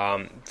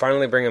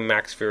 Finally bringing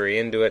Max Fury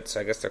into it,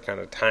 so I guess they're kind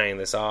of tying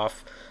this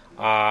off.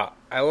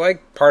 I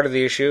like part of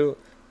the issue.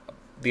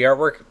 The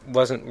artwork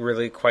wasn't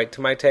really quite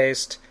to my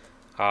taste.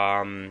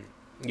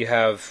 You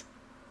have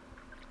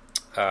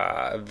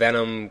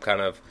Venom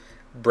kind of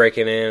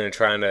breaking in and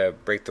trying to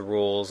break the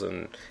rules,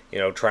 and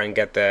try and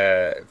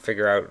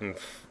figure out and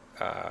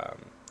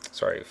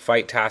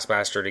fight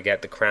Taskmaster to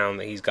get the crown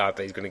that he's got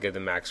that he's going to give to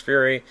Max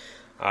Fury.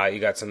 You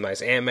got some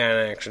nice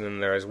Ant-Man action in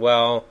there as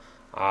well.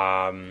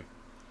 A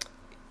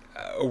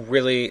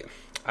great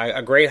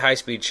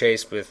high-speed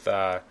chase with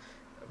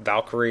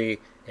Valkyrie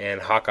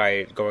and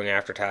Hawkeye going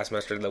after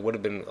Taskmaster. That would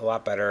have been a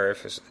lot better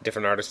if a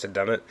different artist had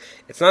done it.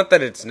 It's not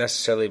that it's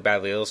necessarily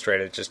badly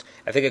illustrated. It's just,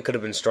 I think it could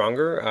have been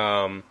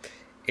stronger.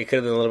 It could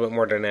have been a little bit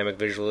more dynamic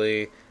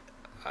visually.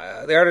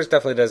 The artist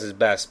definitely does his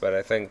best, but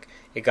I think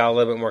it got a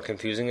little bit more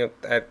confusing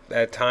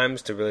at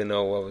times to really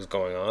know what was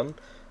going on.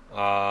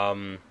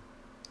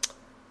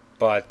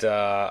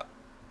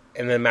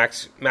 And then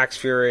Max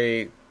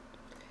Fury,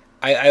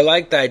 I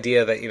like the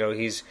idea that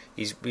he's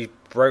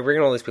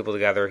bringing all these people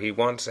together. He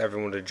wants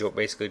everyone to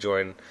basically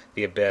join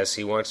the Abyss.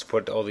 He wants to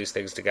put all these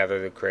things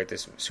together to create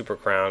this super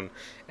crown.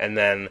 And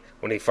then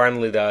when he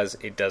finally does,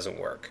 it doesn't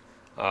work.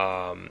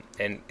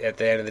 And at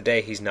the end of the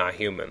day, he's not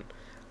human.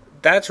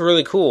 That's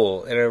really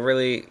cool, and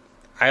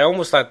I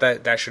almost thought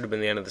that should have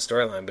been the end of the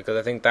storyline, because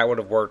I think that would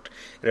have worked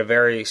at a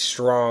very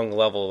strong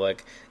level.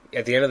 Like,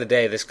 at the end of the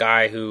day, this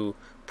guy who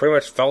pretty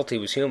much felt he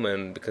was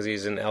human because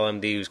he's an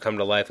LMD who's come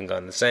to life and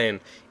gone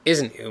insane,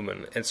 isn't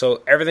human. And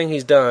so everything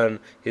he's done,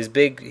 his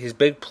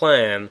big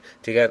plan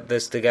to get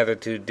this together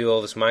to do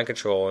all this mind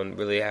control and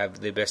really have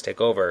the Abyss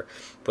take over,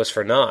 was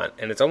for naught.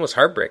 And it's almost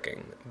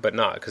heartbreaking, but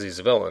not, because he's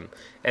a villain.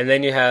 And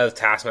then you have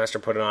Taskmaster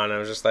put it on, and I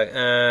was just like,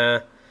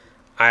 I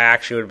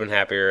actually would have been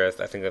happier if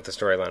the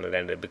storyline had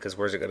ended, because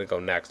where's it going to go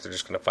next? They're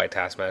just going to fight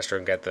Taskmaster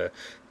and get the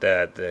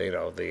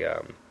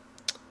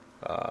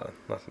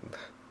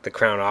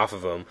crown off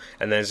of him,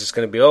 and then it's just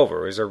going to be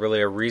over. Is there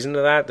really a reason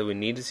to that we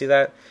need to see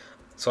that?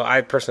 So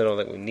I personally don't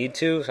think we need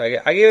to. So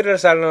I gave it a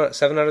 7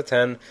 out of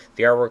 10.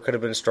 The artwork could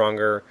have been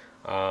stronger.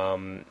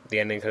 The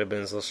ending could have been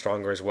a little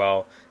stronger as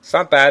well. It's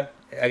not bad.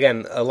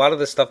 Again, a lot of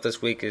this stuff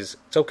this week it's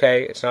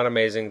okay. It's not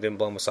amazing. Didn't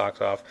blow my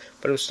socks off,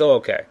 but it was still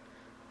okay.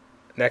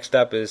 Next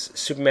up is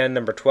Superman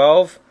number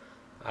 12.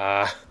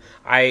 I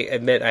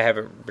admit I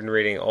haven't been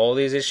reading all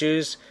these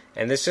issues,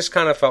 and this just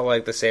kind of felt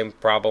like the same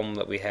problem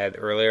that we had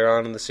earlier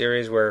on in the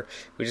series, where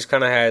we just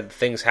kind of had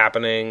things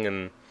happening,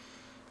 and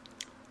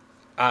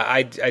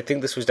I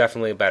think this was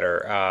definitely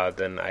better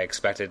than I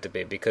expected it to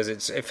be, because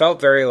it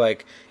felt very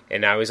like,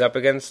 and now he's up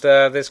against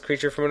this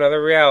creature from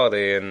another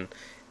reality, and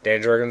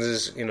Dan Jorgens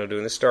is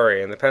doing the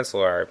story and the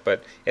pencil art,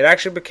 but it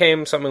actually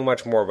became something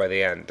much more by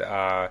the end.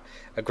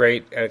 A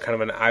great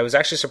I was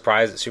actually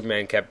surprised that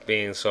Superman kept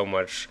being so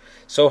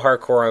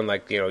hardcore on,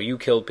 like, you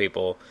killed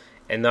people,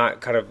 and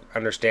not kind of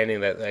understanding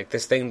that, like,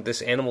 this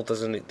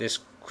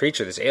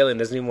creature, this alien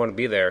doesn't even want to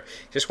be there.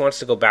 It just wants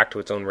to go back to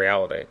its own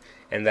reality,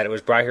 and that it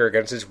was brought here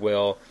against its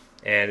will,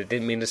 and it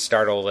didn't mean to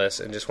start all this,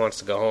 and just wants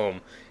to go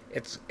home.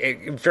 It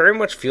very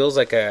much feels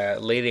like a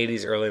late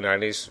 80s, early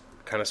 90s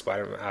kind of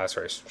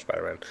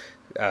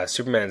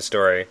Superman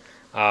story,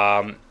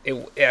 I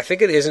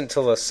think it isn't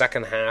until the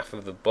second half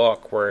of the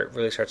book where it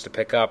really starts to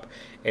pick up,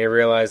 and you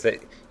realize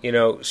that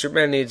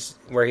Superman needs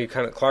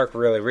Clark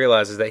really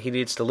realizes that he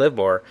needs to live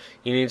more.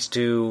 He needs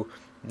to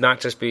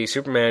not just be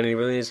Superman. He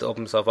really needs to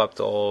open himself up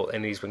to all,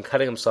 and he's been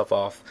cutting himself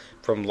off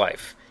from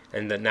life,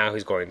 and that now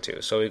he's going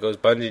to. So he goes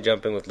bungee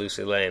jumping with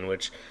Lucy Lane,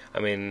 which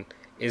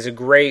is a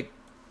great.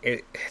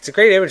 It's a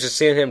great image of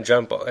seeing him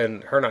jump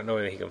and her not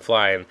knowing that he can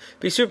fly and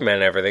be Superman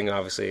and everything,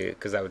 obviously,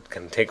 because that would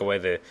kind of take away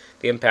the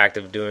impact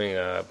of doing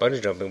bungee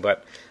jumping.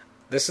 But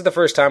this is the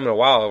first time in a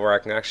while where I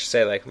can actually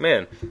say, like,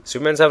 man,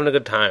 Superman's having a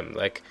good time.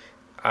 Like,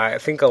 I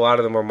think a lot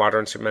of the more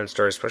modern Superman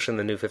stories, especially in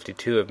the New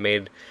 52, have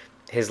made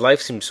his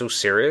life seem so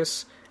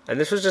serious. And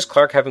this was just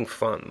Clark having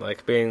fun,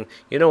 like being,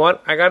 you know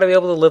what, I gotta be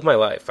able to live my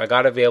life. I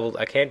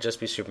can't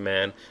just be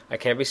Superman. I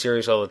can't be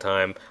serious all the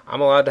time.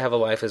 I'm allowed to have a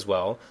life as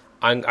well.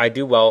 I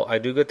do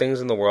good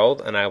things in the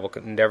world, and I will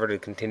endeavor to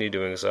continue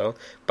doing so.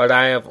 But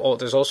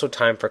there's also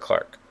time for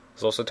Clark.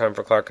 There's also time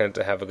for Clark Kent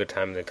to have a good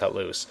time and to cut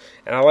loose.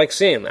 And I like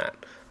seeing that.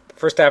 The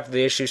first half of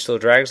the issue still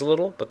drags a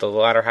little, but the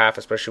latter half,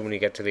 especially when you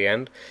get to the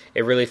end,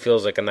 it really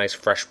feels like a nice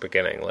fresh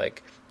beginning.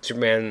 Like,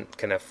 Superman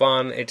can have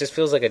fun. It just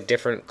feels like a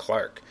different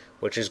Clark,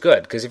 which is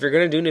good. Because if you're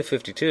going to do New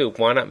 52,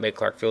 why not make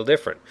Clark feel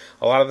different?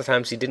 A lot of the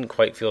times he didn't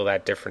quite feel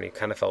that different. He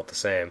kind of felt the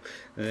same.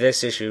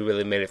 This issue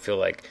really made it feel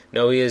like,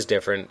 no, he is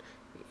different.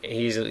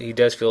 He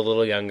does feel a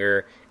little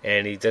younger,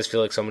 and he does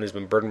feel like someone who's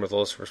been burdened with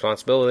lots of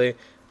responsibility.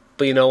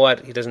 But you know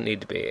what? He doesn't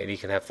need to be, and he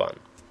can have fun.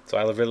 So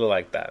I really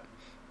like that.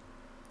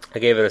 I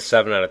gave it a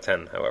 7 out of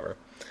 10, however.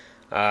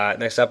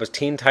 Next up is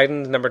Teen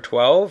Titans number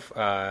 12.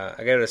 I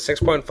gave it a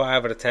 6.5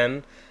 out of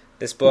 10.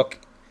 This book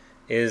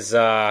is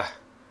I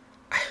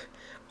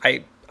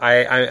read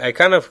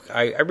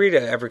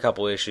it every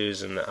couple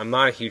issues, and I'm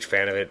not a huge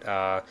fan of it.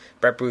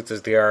 Brett Booth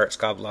does the art,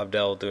 Scott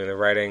Lobdell doing the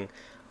writing.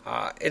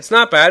 It's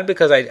not bad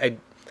because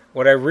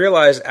what I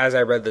realized as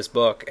I read this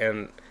book,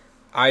 and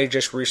I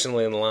just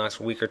recently in the last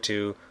week or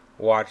two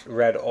watched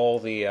all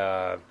the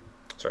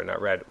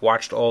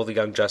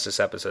Young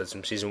Justice episodes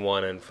from season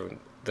 1 and from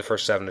the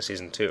first 7 of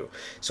season 2.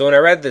 So when I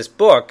read this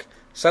book,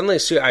 suddenly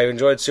I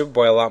enjoyed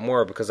Superboy a lot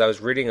more because I was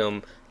reading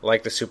him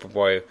like the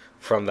Superboy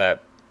from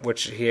that,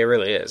 which he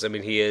really is. I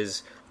mean, he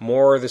is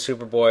more the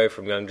Superboy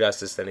from Young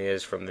Justice than he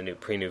is from the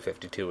pre-New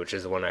 52, which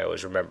is the one I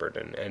always remembered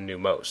and knew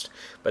most.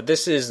 But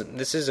this is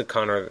a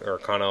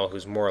Connell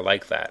who's more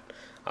like that.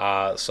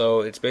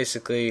 So it's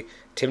basically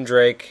Tim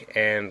Drake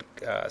and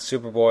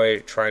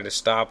Superboy trying to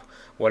stop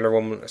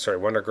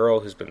Wonder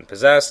Girl, who's been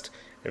possessed,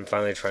 and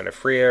finally trying to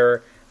free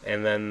her.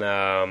 And then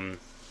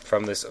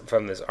from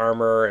this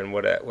armor and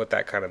what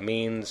that kind of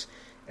means,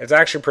 it's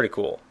actually pretty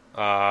cool.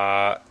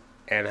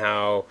 And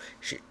how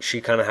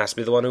she kind of has to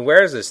be the one who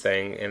wears this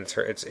thing, and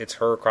it's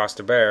her cross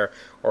to bear,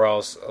 or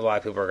else a lot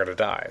of people are going to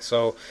die.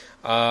 So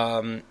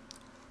I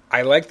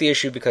like the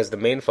issue because the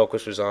main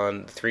focus was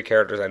on the 3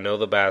 characters I know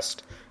the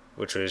best,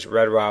 which was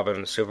Red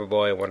Robin,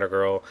 Superboy, and Wonder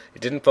Girl.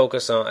 It didn't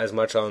focus as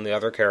much on the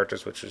other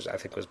characters, which I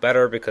think was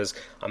better because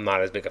I'm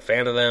not as big a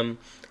fan of them.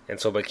 And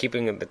so by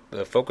keeping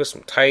the focus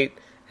tight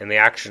and the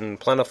action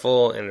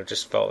plentiful, and it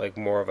just felt like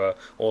more of a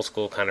old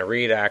school kind of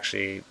read, I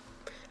actually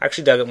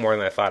dug it more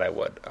than I thought I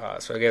would.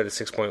 So I gave it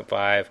a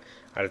 6.5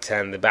 out of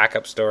 10. The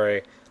backup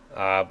story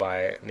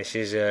by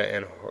Nishija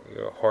and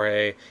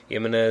Jorge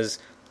Jimenez,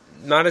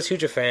 not as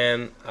huge a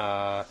fan.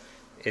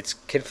 It's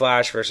Kid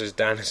Flash versus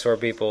Dinosaur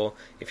People.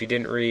 If you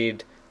didn't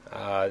read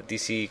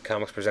DC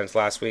Comics Presents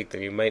last week,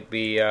 then you might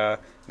be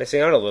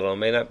missing out a little.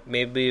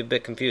 May be a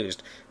bit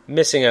confused.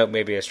 Missing out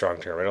may be a strong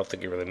term. I don't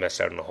think you really missed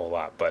out on a whole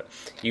lot, but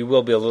you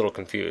will be a little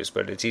confused.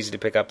 But it's easy to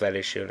pick up that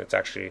issue, and it's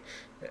actually,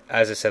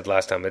 as I said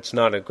last time, it's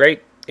not a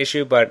great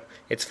issue, but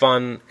it's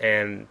fun,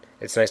 and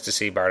it's nice to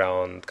see Bart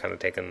Allen kind of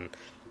taking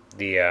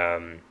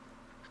the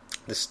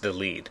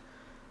lead.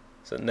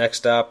 So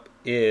next up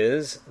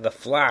is The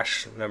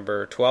Flash,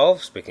 number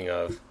 12. Speaking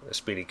of a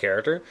speedy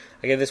character,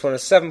 I gave this one a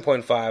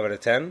 7.5 out of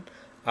 10.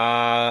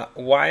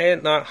 Why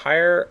not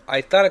higher?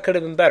 I thought it could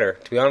have been better,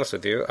 to be honest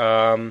with you.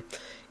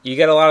 You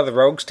get a lot of the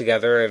rogues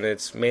together, and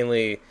it's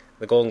mainly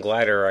the Golden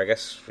Glider. I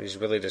guess he's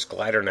really just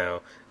Glider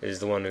now, is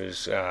the one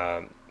who's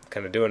kind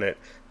of doing it.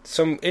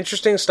 Some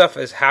interesting stuff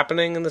is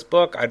happening in this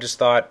book. I just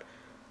thought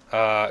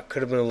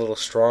could have been a little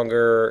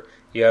stronger.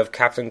 You have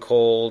Captain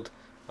Cold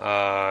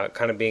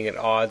kind of being at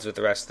odds with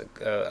the rest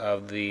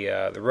of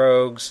the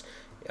rogues.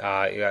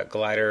 You got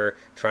Glider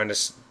trying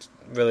to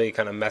really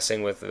kind of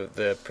messing with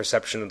the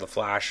perception of the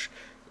Flash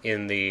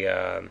in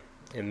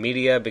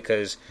media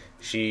because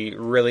she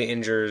really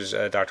injures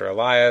Dr.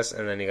 Elias,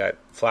 and then you got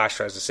Flash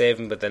tries to save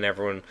him, but then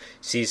everyone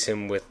sees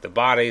him with the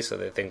body, so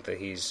they think that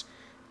he's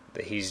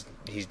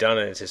done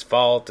it, it's his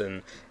fault.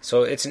 And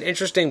so it's an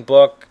interesting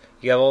book.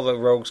 You have all the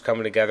rogues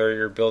coming together.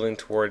 You're building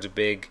towards a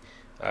big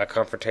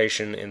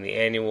confrontation in the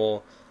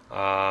annual.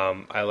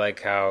 I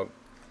like how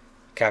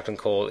Captain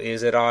Cold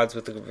is at odds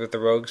with the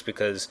rogues,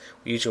 because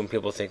usually when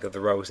people think of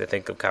the rogues, they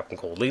think of Captain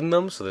Cold leading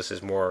them. So this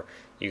is more,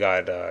 you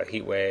got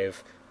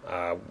Heatwave,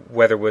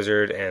 Weather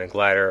Wizard, and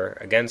Glider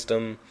against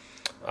them.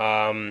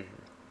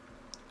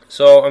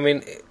 So, I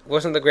mean, it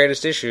wasn't the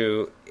greatest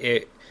issue.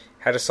 It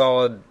had a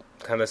solid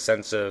kind of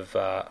sense of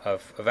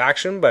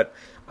action, but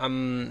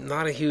I'm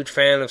not a huge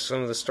fan of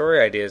some of the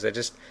story ideas.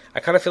 I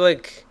kind of feel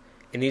like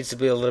it needs to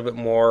be a little bit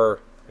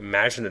more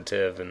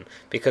imaginative, and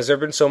because there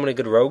have been so many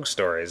good Rogue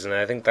stories, and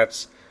I think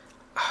that's.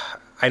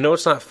 I know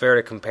it's not fair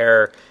to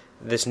compare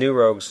this new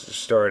Rogue's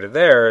story to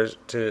theirs,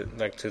 to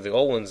the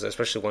old ones,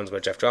 especially ones by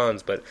Jeff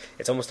Johns, but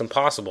it's almost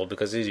impossible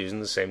because he's using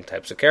the same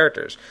types of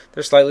characters.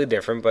 They're slightly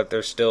different, but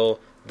they're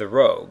still the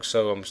Rogue,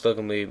 so I'm still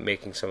going to be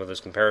making some of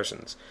those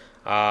comparisons.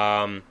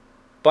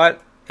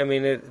 But I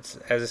mean, it's,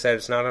 as I said,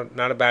 it's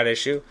not a bad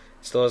issue.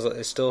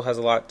 It still has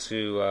a lot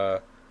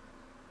to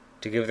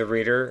give the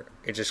reader.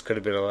 It just could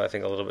have been, I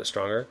think, a little bit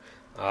stronger.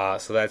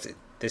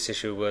 This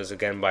issue was,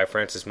 again, by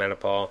Francis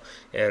Manapul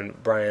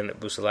and Brian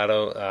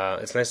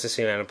Buccellato. It's nice to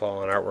see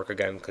Manapul on artwork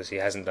again because he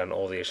hasn't done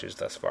all the issues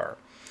thus far.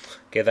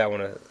 Gave that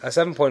one a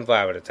 7.5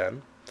 out of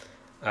 10.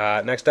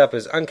 Next up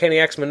is Uncanny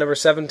X-Men number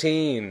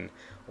 17.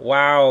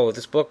 Wow,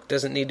 this book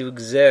doesn't need to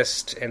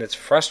exist, and it's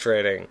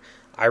frustrating.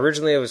 I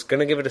was going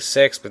to give it a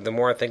 6, but the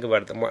more I think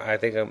about it, the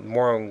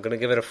more I'm going to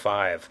give it a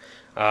 5.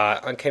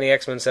 Uncanny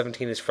X-Men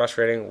 17 is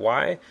frustrating.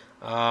 Why?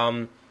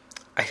 I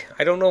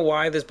don't know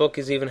why this book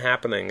is even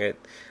happening.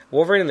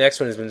 Wolverine and the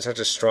X-Men has been such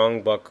a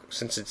strong book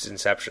since its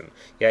inception.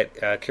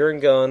 Yet, Kieran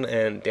Gillen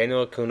and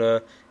Daniel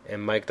Acuna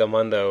and Mike Del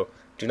Mundo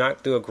do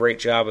not do a great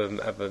job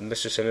of a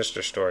Mr.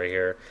 Sinister story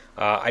here.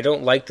 I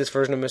don't like this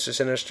version of Mr.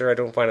 Sinister. I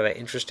don't find it that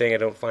interesting. I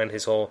don't find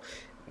his whole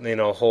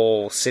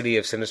city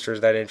of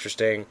Sinisters that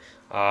interesting.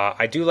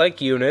 I do like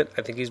Unit.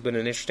 I think he's been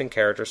an interesting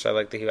character, so I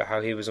like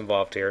how he was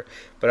involved here.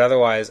 But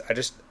otherwise,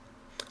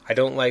 I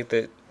don't like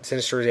that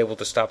Sinister is able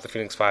to stop the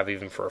Phoenix Five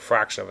even for a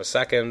fraction of a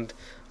second.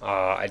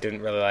 I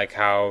didn't really like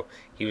how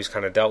he was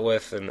kind of dealt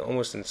with, and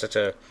almost in such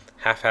a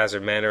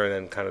haphazard manner, and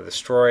then kind of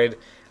destroyed.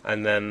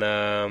 And then,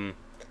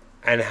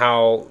 and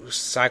how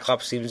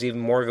Cyclops seems even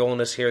more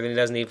villainous here than he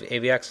does in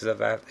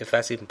AVX, if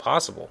that's even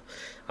possible.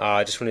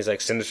 Just when he's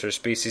like, Sinister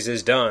species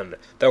is done.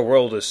 The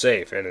world is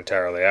safe and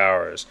entirely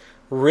ours.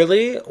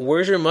 Really?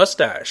 Where's your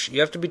mustache?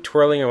 You have to be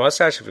twirling your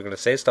mustache if you're going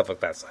to say stuff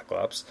like that,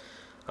 Cyclops.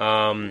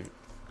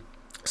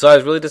 So I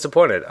was really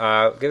disappointed.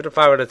 Give it a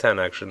 5 out of 10,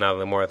 actually, now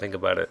the more I think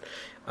about it.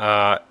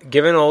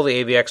 Given all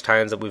the AVX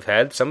tie-ins that we've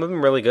had, some of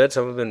them really good,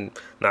 some of them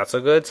not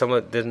so good, some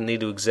of them didn't need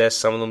to exist,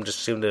 some of them just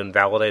seem to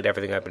invalidate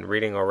everything I've been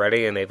reading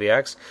already in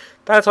AVX.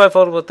 That's how I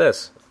felt about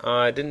this.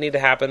 It didn't need to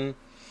happen.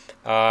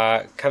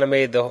 Kind of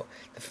made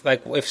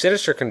if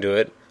Sinister can do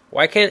it,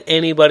 why can't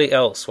anybody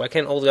else? Why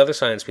can't all the other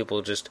science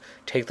people just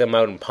take them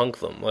out and punk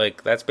them?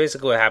 That's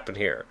basically what happened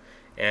here.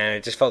 And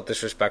it just felt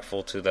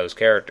disrespectful to those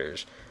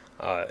characters.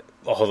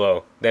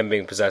 Although them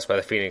being possessed by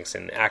the Phoenix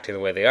and acting the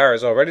way they are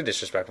is already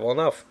disrespectful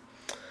enough.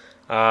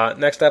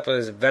 Next up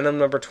is Venom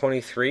number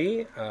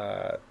 23.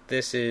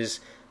 This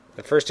is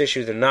the first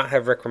issue to not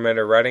have Rick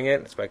Remender writing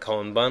it. It's by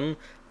Colin Bunn.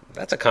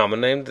 That's a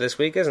common name this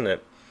week, isn't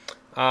it?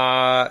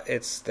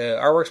 It's the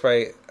artwork's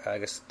by,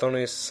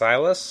 Tony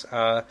Silas.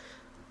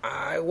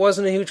 I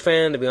wasn't a huge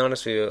fan, to be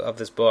honest with you, of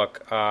this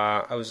book.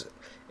 I was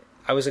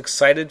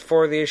excited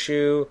for the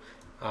issue.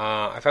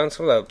 I found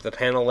some of the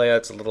panel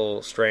layouts a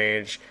little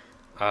strange.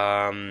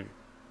 I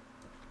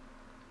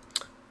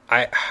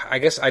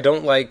guess I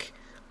don't like.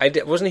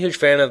 Wasn't a huge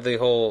fan of the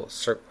whole.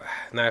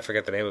 Now I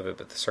forget the name of it,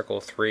 but the Circle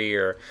 3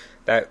 or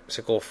that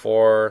Circle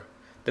 4.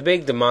 The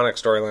big demonic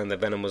storyline that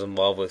Venom was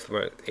involved with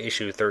from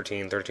issue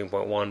 13, 13.1,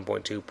 0.2,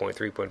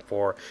 0.3,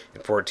 0.4,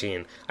 and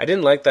 14. I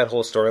didn't like that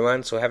whole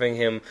storyline, so having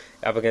him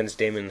up against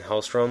Damon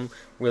Hellstrom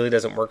really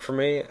doesn't work for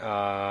me.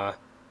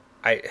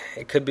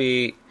 It could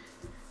be.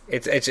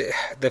 It's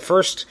the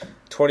first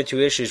 22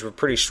 issues were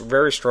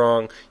very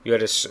strong. You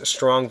had a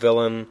strong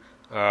villain,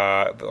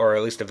 or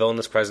at least a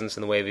villainous presence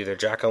in the way of either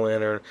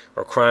Jack-o'-lantern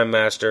or Crime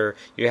Master.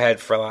 You had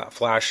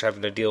Flash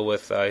having to deal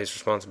with his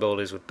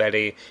responsibilities with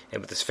Betty and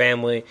with his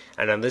family,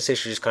 and then this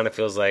issue just kind of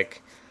feels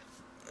like,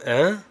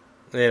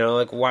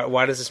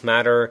 why does this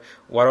matter?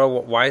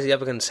 Why is he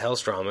up against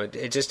Hellstrom?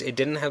 It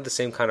didn't have the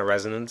same kind of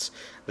resonance.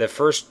 The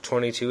first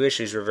 22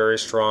 issues were very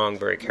strong,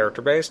 very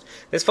character-based.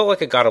 This felt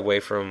like it got away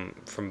from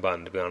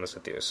Bunn, to be honest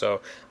with you. So,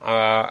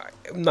 I'm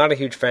not a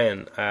huge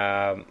fan.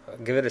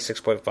 Give it a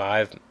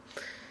 6.5.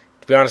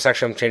 To be honest,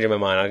 actually, I'm changing my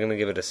mind. I'm going to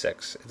give it a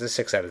 6. It's a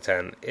 6 out of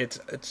 10. It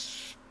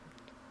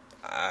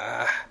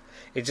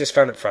just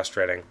found it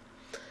frustrating.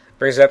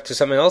 Brings it up to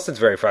something else that's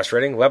very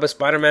frustrating. Web of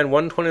Spider-Man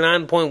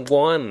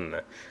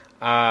 129.1.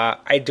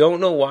 I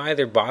don't know why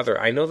they're bothered.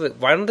 I know that.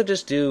 Why don't they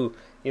just do,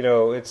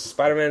 it's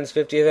Spider-Man's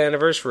 50th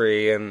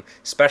anniversary and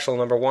special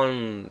number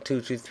 1,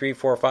 2, 3,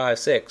 4, 5,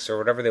 6, or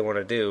whatever they want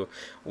to do.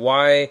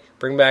 Why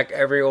bring back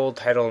every old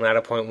title and add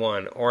a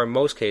 0.1, or in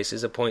most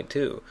cases a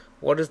 0.2?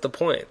 What is the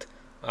point?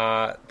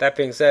 That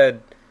being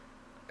said,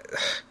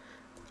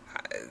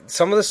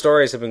 some of the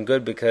stories have been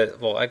good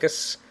because, I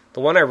guess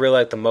the one I really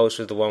liked the most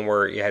was the one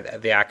where you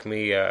had the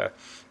Acme,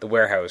 the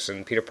warehouse,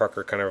 and Peter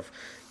Parker kind of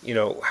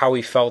how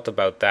he felt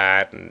about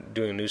that and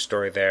doing a news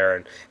story there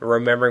and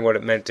remembering what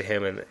it meant to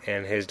him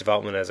and his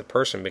development as a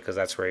person, because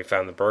that's where he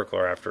found the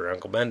burglar after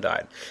Uncle Ben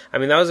died. I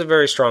mean, that was a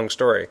very strong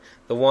story.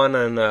 The one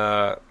on,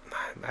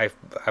 I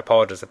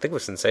apologize, I think it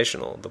was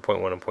Sensational, the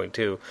point 1 and point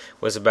 2,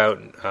 was about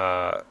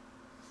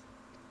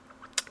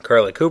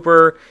Carly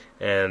Cooper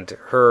and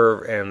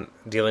her and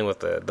dealing with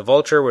the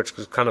Vulture, which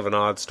was kind of an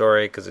odd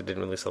story because it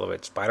didn't really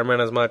celebrate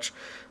Spider-Man as much.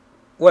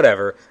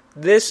 Whatever.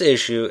 This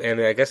issue, and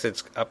I guess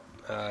it's up,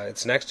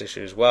 its next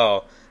issue as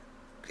well,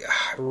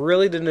 I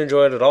really didn't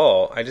enjoy it at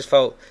all. I just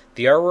felt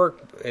the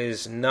artwork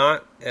is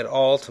not at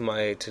all to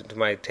my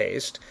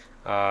taste.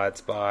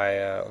 It's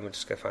by, let me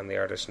just go find the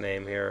artist's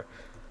name here.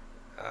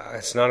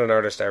 It's not an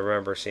artist I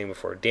remember seeing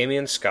before.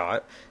 Damian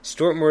Scott.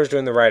 Stuart Moore's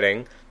doing the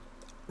writing.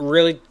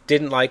 Really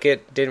didn't like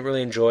it, didn't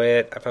really enjoy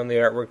it. I found the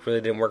artwork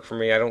really didn't work for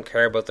me. I don't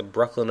care about the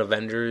Brooklyn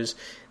Avengers,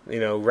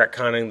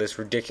 retconning this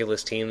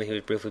ridiculous team that he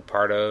was briefly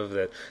part of,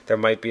 that there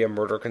might be a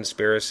murder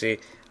conspiracy.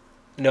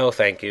 No,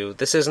 thank you.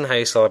 This isn't how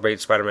you celebrate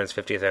Spider-Man's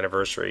 50th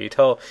anniversary. You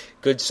tell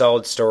good,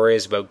 solid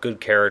stories about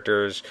good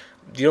characters.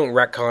 You don't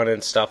retcon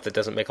in stuff that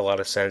doesn't make a lot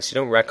of sense. You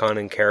don't retcon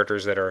in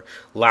characters that are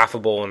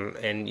laughable,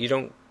 and you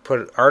don't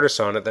put artists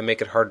on it that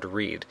make it hard to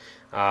read.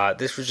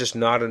 This was just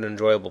not an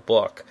enjoyable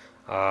book.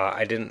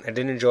 I didn't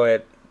enjoy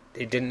it.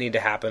 It didn't need to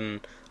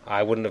happen.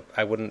 I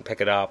wouldn't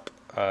pick it up.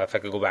 If I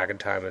could go back in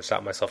time and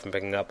stop myself from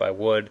picking up, I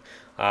would.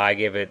 I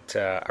gave it,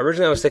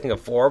 originally I was thinking a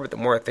 4, but the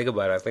more I think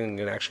about it, I think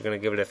I'm actually going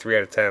to give it a 3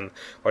 out of 10,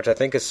 which I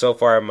think is so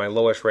far my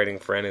lowest rating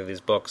for any of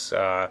these books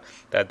that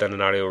I've done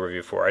an audio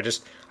review for. I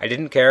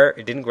didn't care.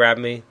 It didn't grab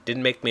me.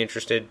 Didn't make me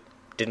interested.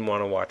 Didn't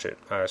want to watch it.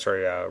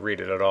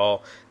 Read it at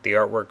all. The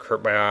artwork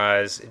hurt my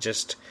eyes.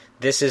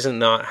 This isn't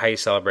not how you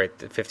celebrate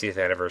the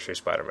 50th anniversary of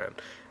Spider-Man.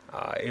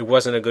 It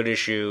wasn't a good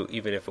issue,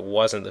 even if it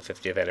wasn't the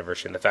 50th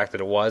anniversary. And the fact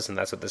that it was, and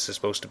that's what this is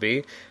supposed to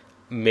be,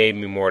 made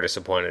me more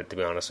disappointed, to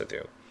be honest with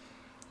you.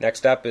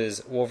 Next up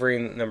is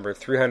Wolverine number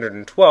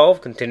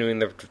 312, continuing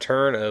the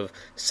return of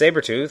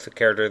Sabretooth, a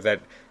character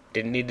that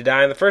didn't need to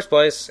die in the first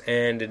place,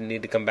 and didn't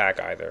need to come back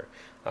either.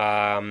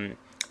 I'm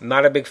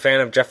not a big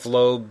fan of Jeff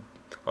Loeb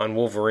on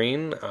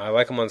Wolverine. I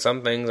like him on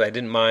some things. I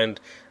didn't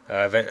mind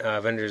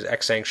Avengers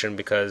X Sanction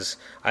because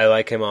I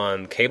like him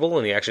on Cable,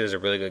 and he actually does a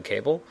really good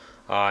Cable.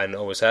 And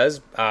always has.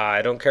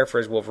 I don't care for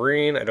his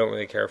Wolverine. I don't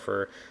really care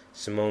for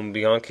Simone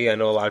Bianchi. I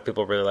know a lot of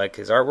people really like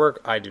his artwork.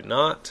 I do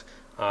not.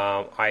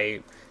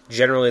 I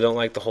generally don't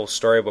like the whole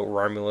story about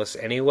Romulus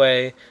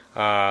anyway.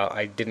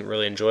 I didn't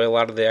really enjoy a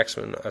lot of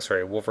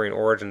the Wolverine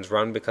Origins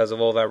run because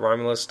of all that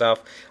Romulus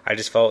stuff. I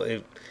just felt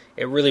it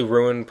really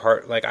ruined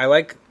part.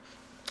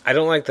 I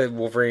don't like that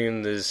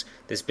Wolverine is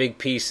this big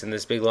piece and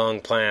this big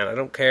long plan. I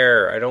don't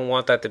care. I don't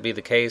want that to be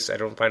the case. I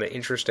don't find it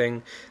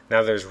interesting.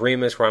 Now there's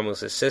Remus,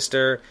 Romulus'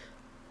 sister.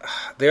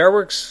 The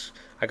artwork's,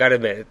 I gotta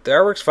admit, the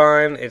artwork's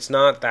fine. It's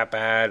not that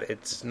bad.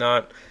 It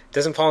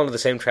doesn't fall into the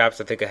same traps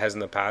I think it has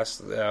in the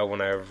past when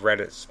I've read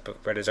his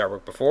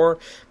artwork before.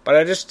 But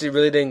I just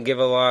really didn't give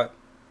a lot.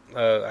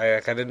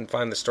 I didn't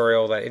find the story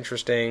all that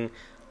interesting.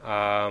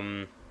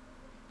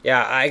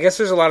 Yeah, I guess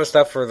there's a lot of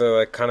stuff for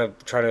the kind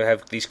of trying to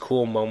have these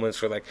cool moments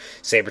for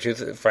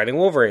Sabretooth fighting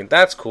Wolverine.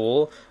 That's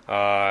cool.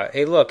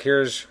 Hey, look,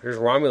 here's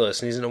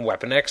Romulus and he's in a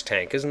Weapon X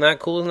tank. Isn't that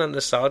cool? Isn't that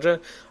nostalgia?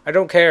 I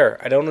don't care.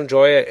 I don't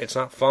enjoy it. It's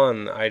not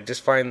fun. I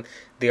just find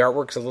the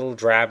artwork's a little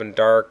drab and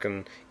dark,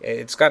 and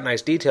it's got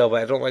nice detail,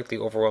 but I don't like the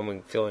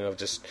overwhelming feeling of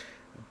just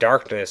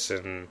darkness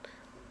and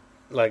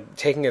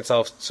taking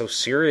itself so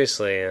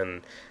seriously.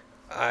 And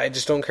I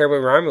just don't care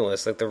about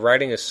Romulus. The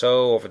writing is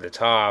so over the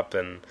top,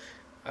 and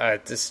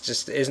this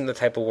just isn't the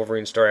type of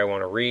Wolverine story I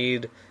want to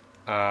read.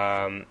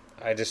 I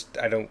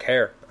don't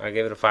care. I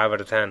gave it a 5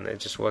 out of 10. It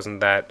just wasn't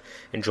that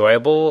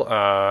enjoyable.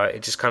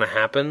 It just kind of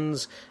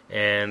happens,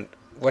 and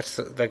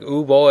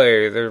ooh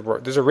boy,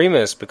 there's a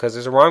Remus because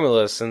there's a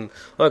Romulus, and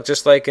look,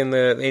 just like in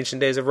the ancient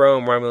days of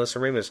Rome, Romulus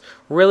and Remus.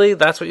 Really?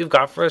 That's what you've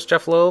got for us,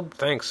 Jeff Loeb?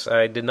 Thanks.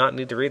 I did not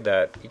need to read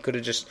that. You could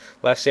have just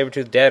left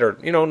Sabretooth dead, or,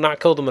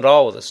 not killed him at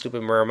all with a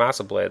stupid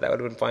Muramasa blade. That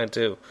would have been fine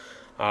too.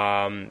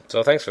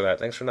 So thanks for that.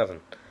 Thanks for nothing.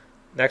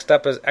 Next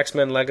up is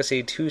X-Men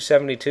Legacy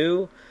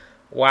 272.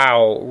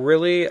 Wow,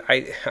 really?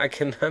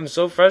 I'm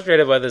so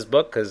frustrated by this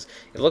book because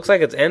it looks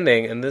like it's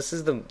ending, and this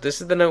is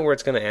the note where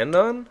it's going to end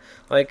on.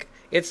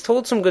 It's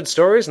told some good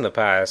stories in the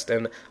past,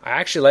 and I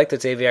actually liked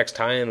its AVX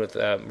tie-in with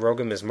Rogue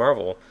and Ms.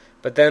 Marvel.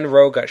 But then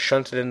Rogue got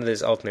shunted into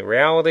this alternate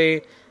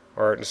reality,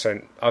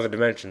 other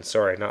dimension.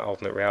 Sorry, not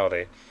alternate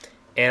reality.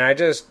 And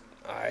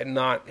I'm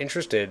not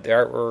interested. The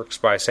artwork's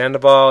by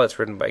Sandoval. It's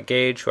written by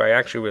Gage, who I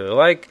actually really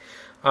like.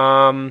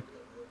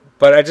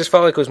 But I just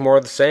felt like it was more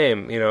of the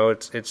same.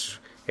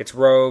 It's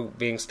Rogue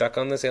being stuck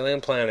on this alien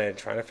planet,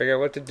 trying to figure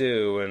out what to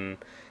do, and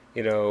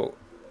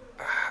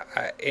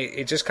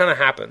it just kind of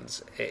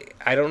happens.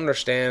 I don't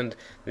understand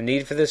the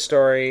need for this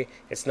story.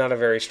 It's not a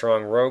very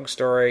strong Rogue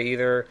story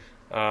either.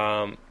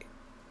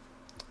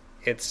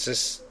 It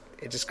just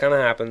kind of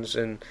happens,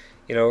 and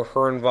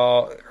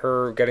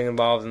her getting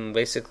involved in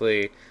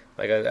basically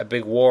a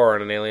big war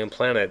on an alien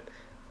planet.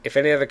 if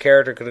any other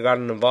character could have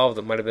gotten involved,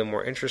 it might have been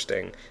more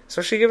interesting.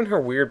 Especially given her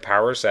weird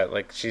power set.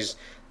 Like,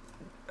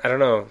 I don't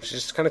know, she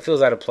just kind of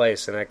feels out of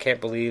place, and I can't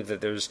believe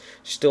that there's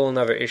still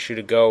another issue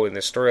to go in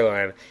this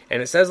storyline.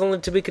 And it says only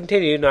to be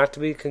continued, not to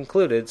be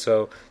concluded,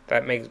 so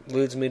that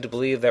leads me to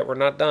believe that we're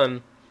not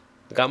done.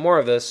 We got more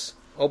of this.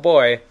 Oh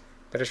boy,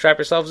 better strap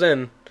yourselves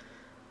in.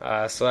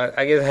 So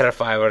I give that a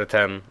 5 out of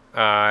 10.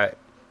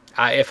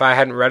 If I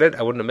hadn't read it,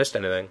 I wouldn't have missed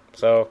anything.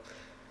 So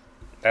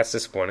that's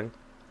disappointing.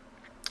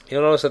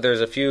 You'll notice that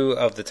there's a few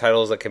of the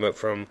titles that came out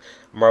from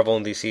Marvel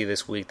and DC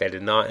this week that I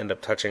did not end up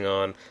touching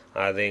on.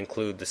 They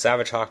include the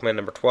Savage Hawkman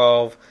number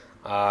 12.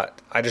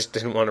 I just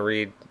didn't want to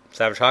read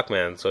Savage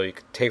Hawkman, so you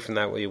can take from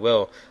that what you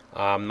will.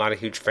 I'm not a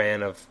huge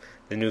fan of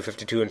the New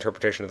 52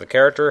 interpretation of the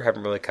character.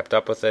 Haven't really kept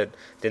up with it.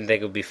 Didn't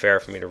think it would be fair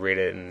for me to read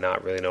it and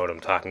not really know what I'm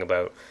talking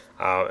about.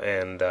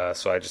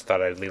 So I just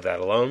thought I'd leave that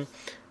alone.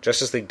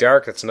 Justice League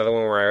Dark, that's another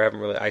one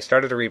where I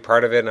started to read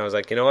part of it, and I was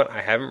like, you know what,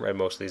 I haven't read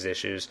most of these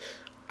issues.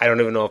 I don't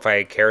even know if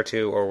I care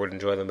to or would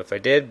enjoy them if I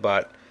did,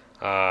 but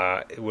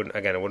it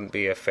wouldn't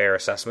be a fair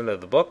assessment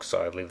of the book,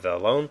 so I'd leave that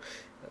alone.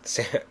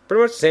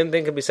 Pretty much the same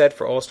thing can be said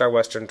for All-Star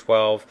Western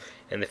 12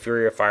 and the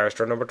Fury of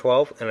Firestorm number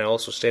 12, and I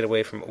also stayed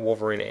away from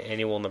Wolverine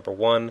Annual number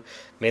 1,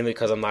 mainly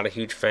because I'm not a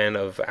huge fan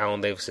of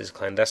Alan Davis's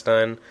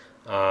Clandestine,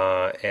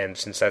 and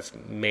since that's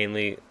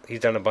mainly, he's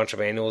done a bunch of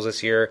annuals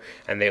this year,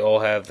 and they all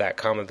have that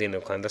common theme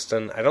of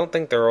Clandestine. I don't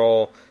think they're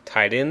all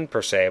tied in,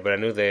 per se, but I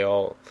knew they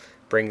all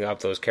bring up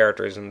those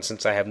characters, and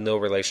since I have no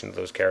relation to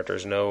those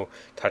characters, no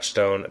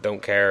touchstone,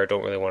 don't care,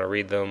 don't really want to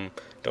read them,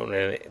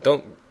 and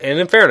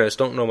in fairness,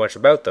 don't know much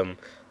about them,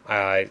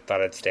 I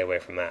thought I'd stay away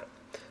from that.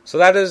 So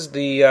that is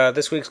the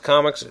this week's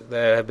comics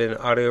that have been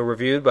audio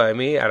reviewed by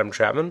me, Adam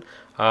Chapman.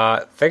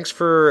 Thanks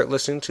for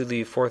listening to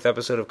the 4th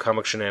episode of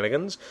Comic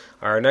Shenanigans.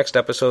 Our next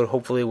episode,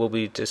 hopefully, we'll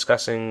be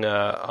discussing,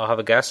 I'll have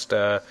a guest,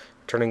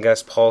 returning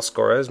guest Paul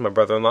Scores, my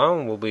brother-in-law,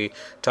 and we'll be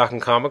talking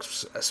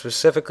comics.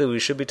 Specifically, we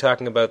should be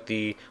talking about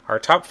our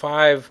top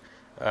 5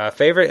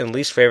 favorite and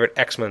least favorite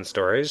X-Men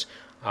stories,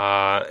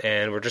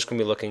 and we're just going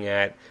to be looking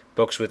at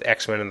books with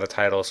X-Men in the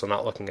title, so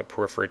not looking at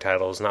periphery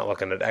titles, not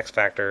looking at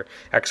X-Factor,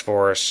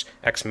 X-Force,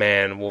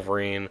 X-Man,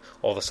 Wolverine,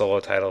 all the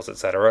solo titles,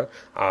 etc.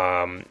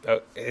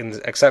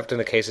 Except in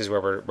the cases where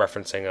we're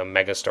referencing a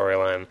mega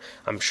storyline.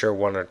 I'm sure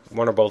one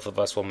or both of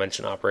us will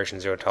mention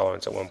Operation Zero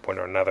Tolerance at one point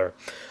or another.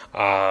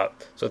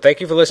 So thank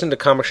you for listening to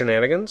Comic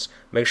Shenanigans.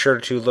 Make sure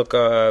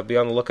to be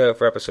on the lookout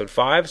for episode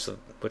 5,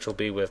 which will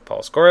be with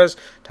Paul Scores,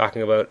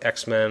 talking about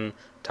X-Men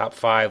top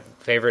 5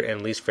 favorite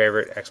and least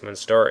favorite X-Men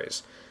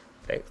stories.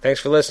 Thanks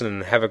for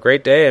listening. Have a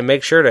great day, and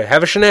make sure to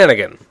have a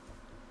shenanigan.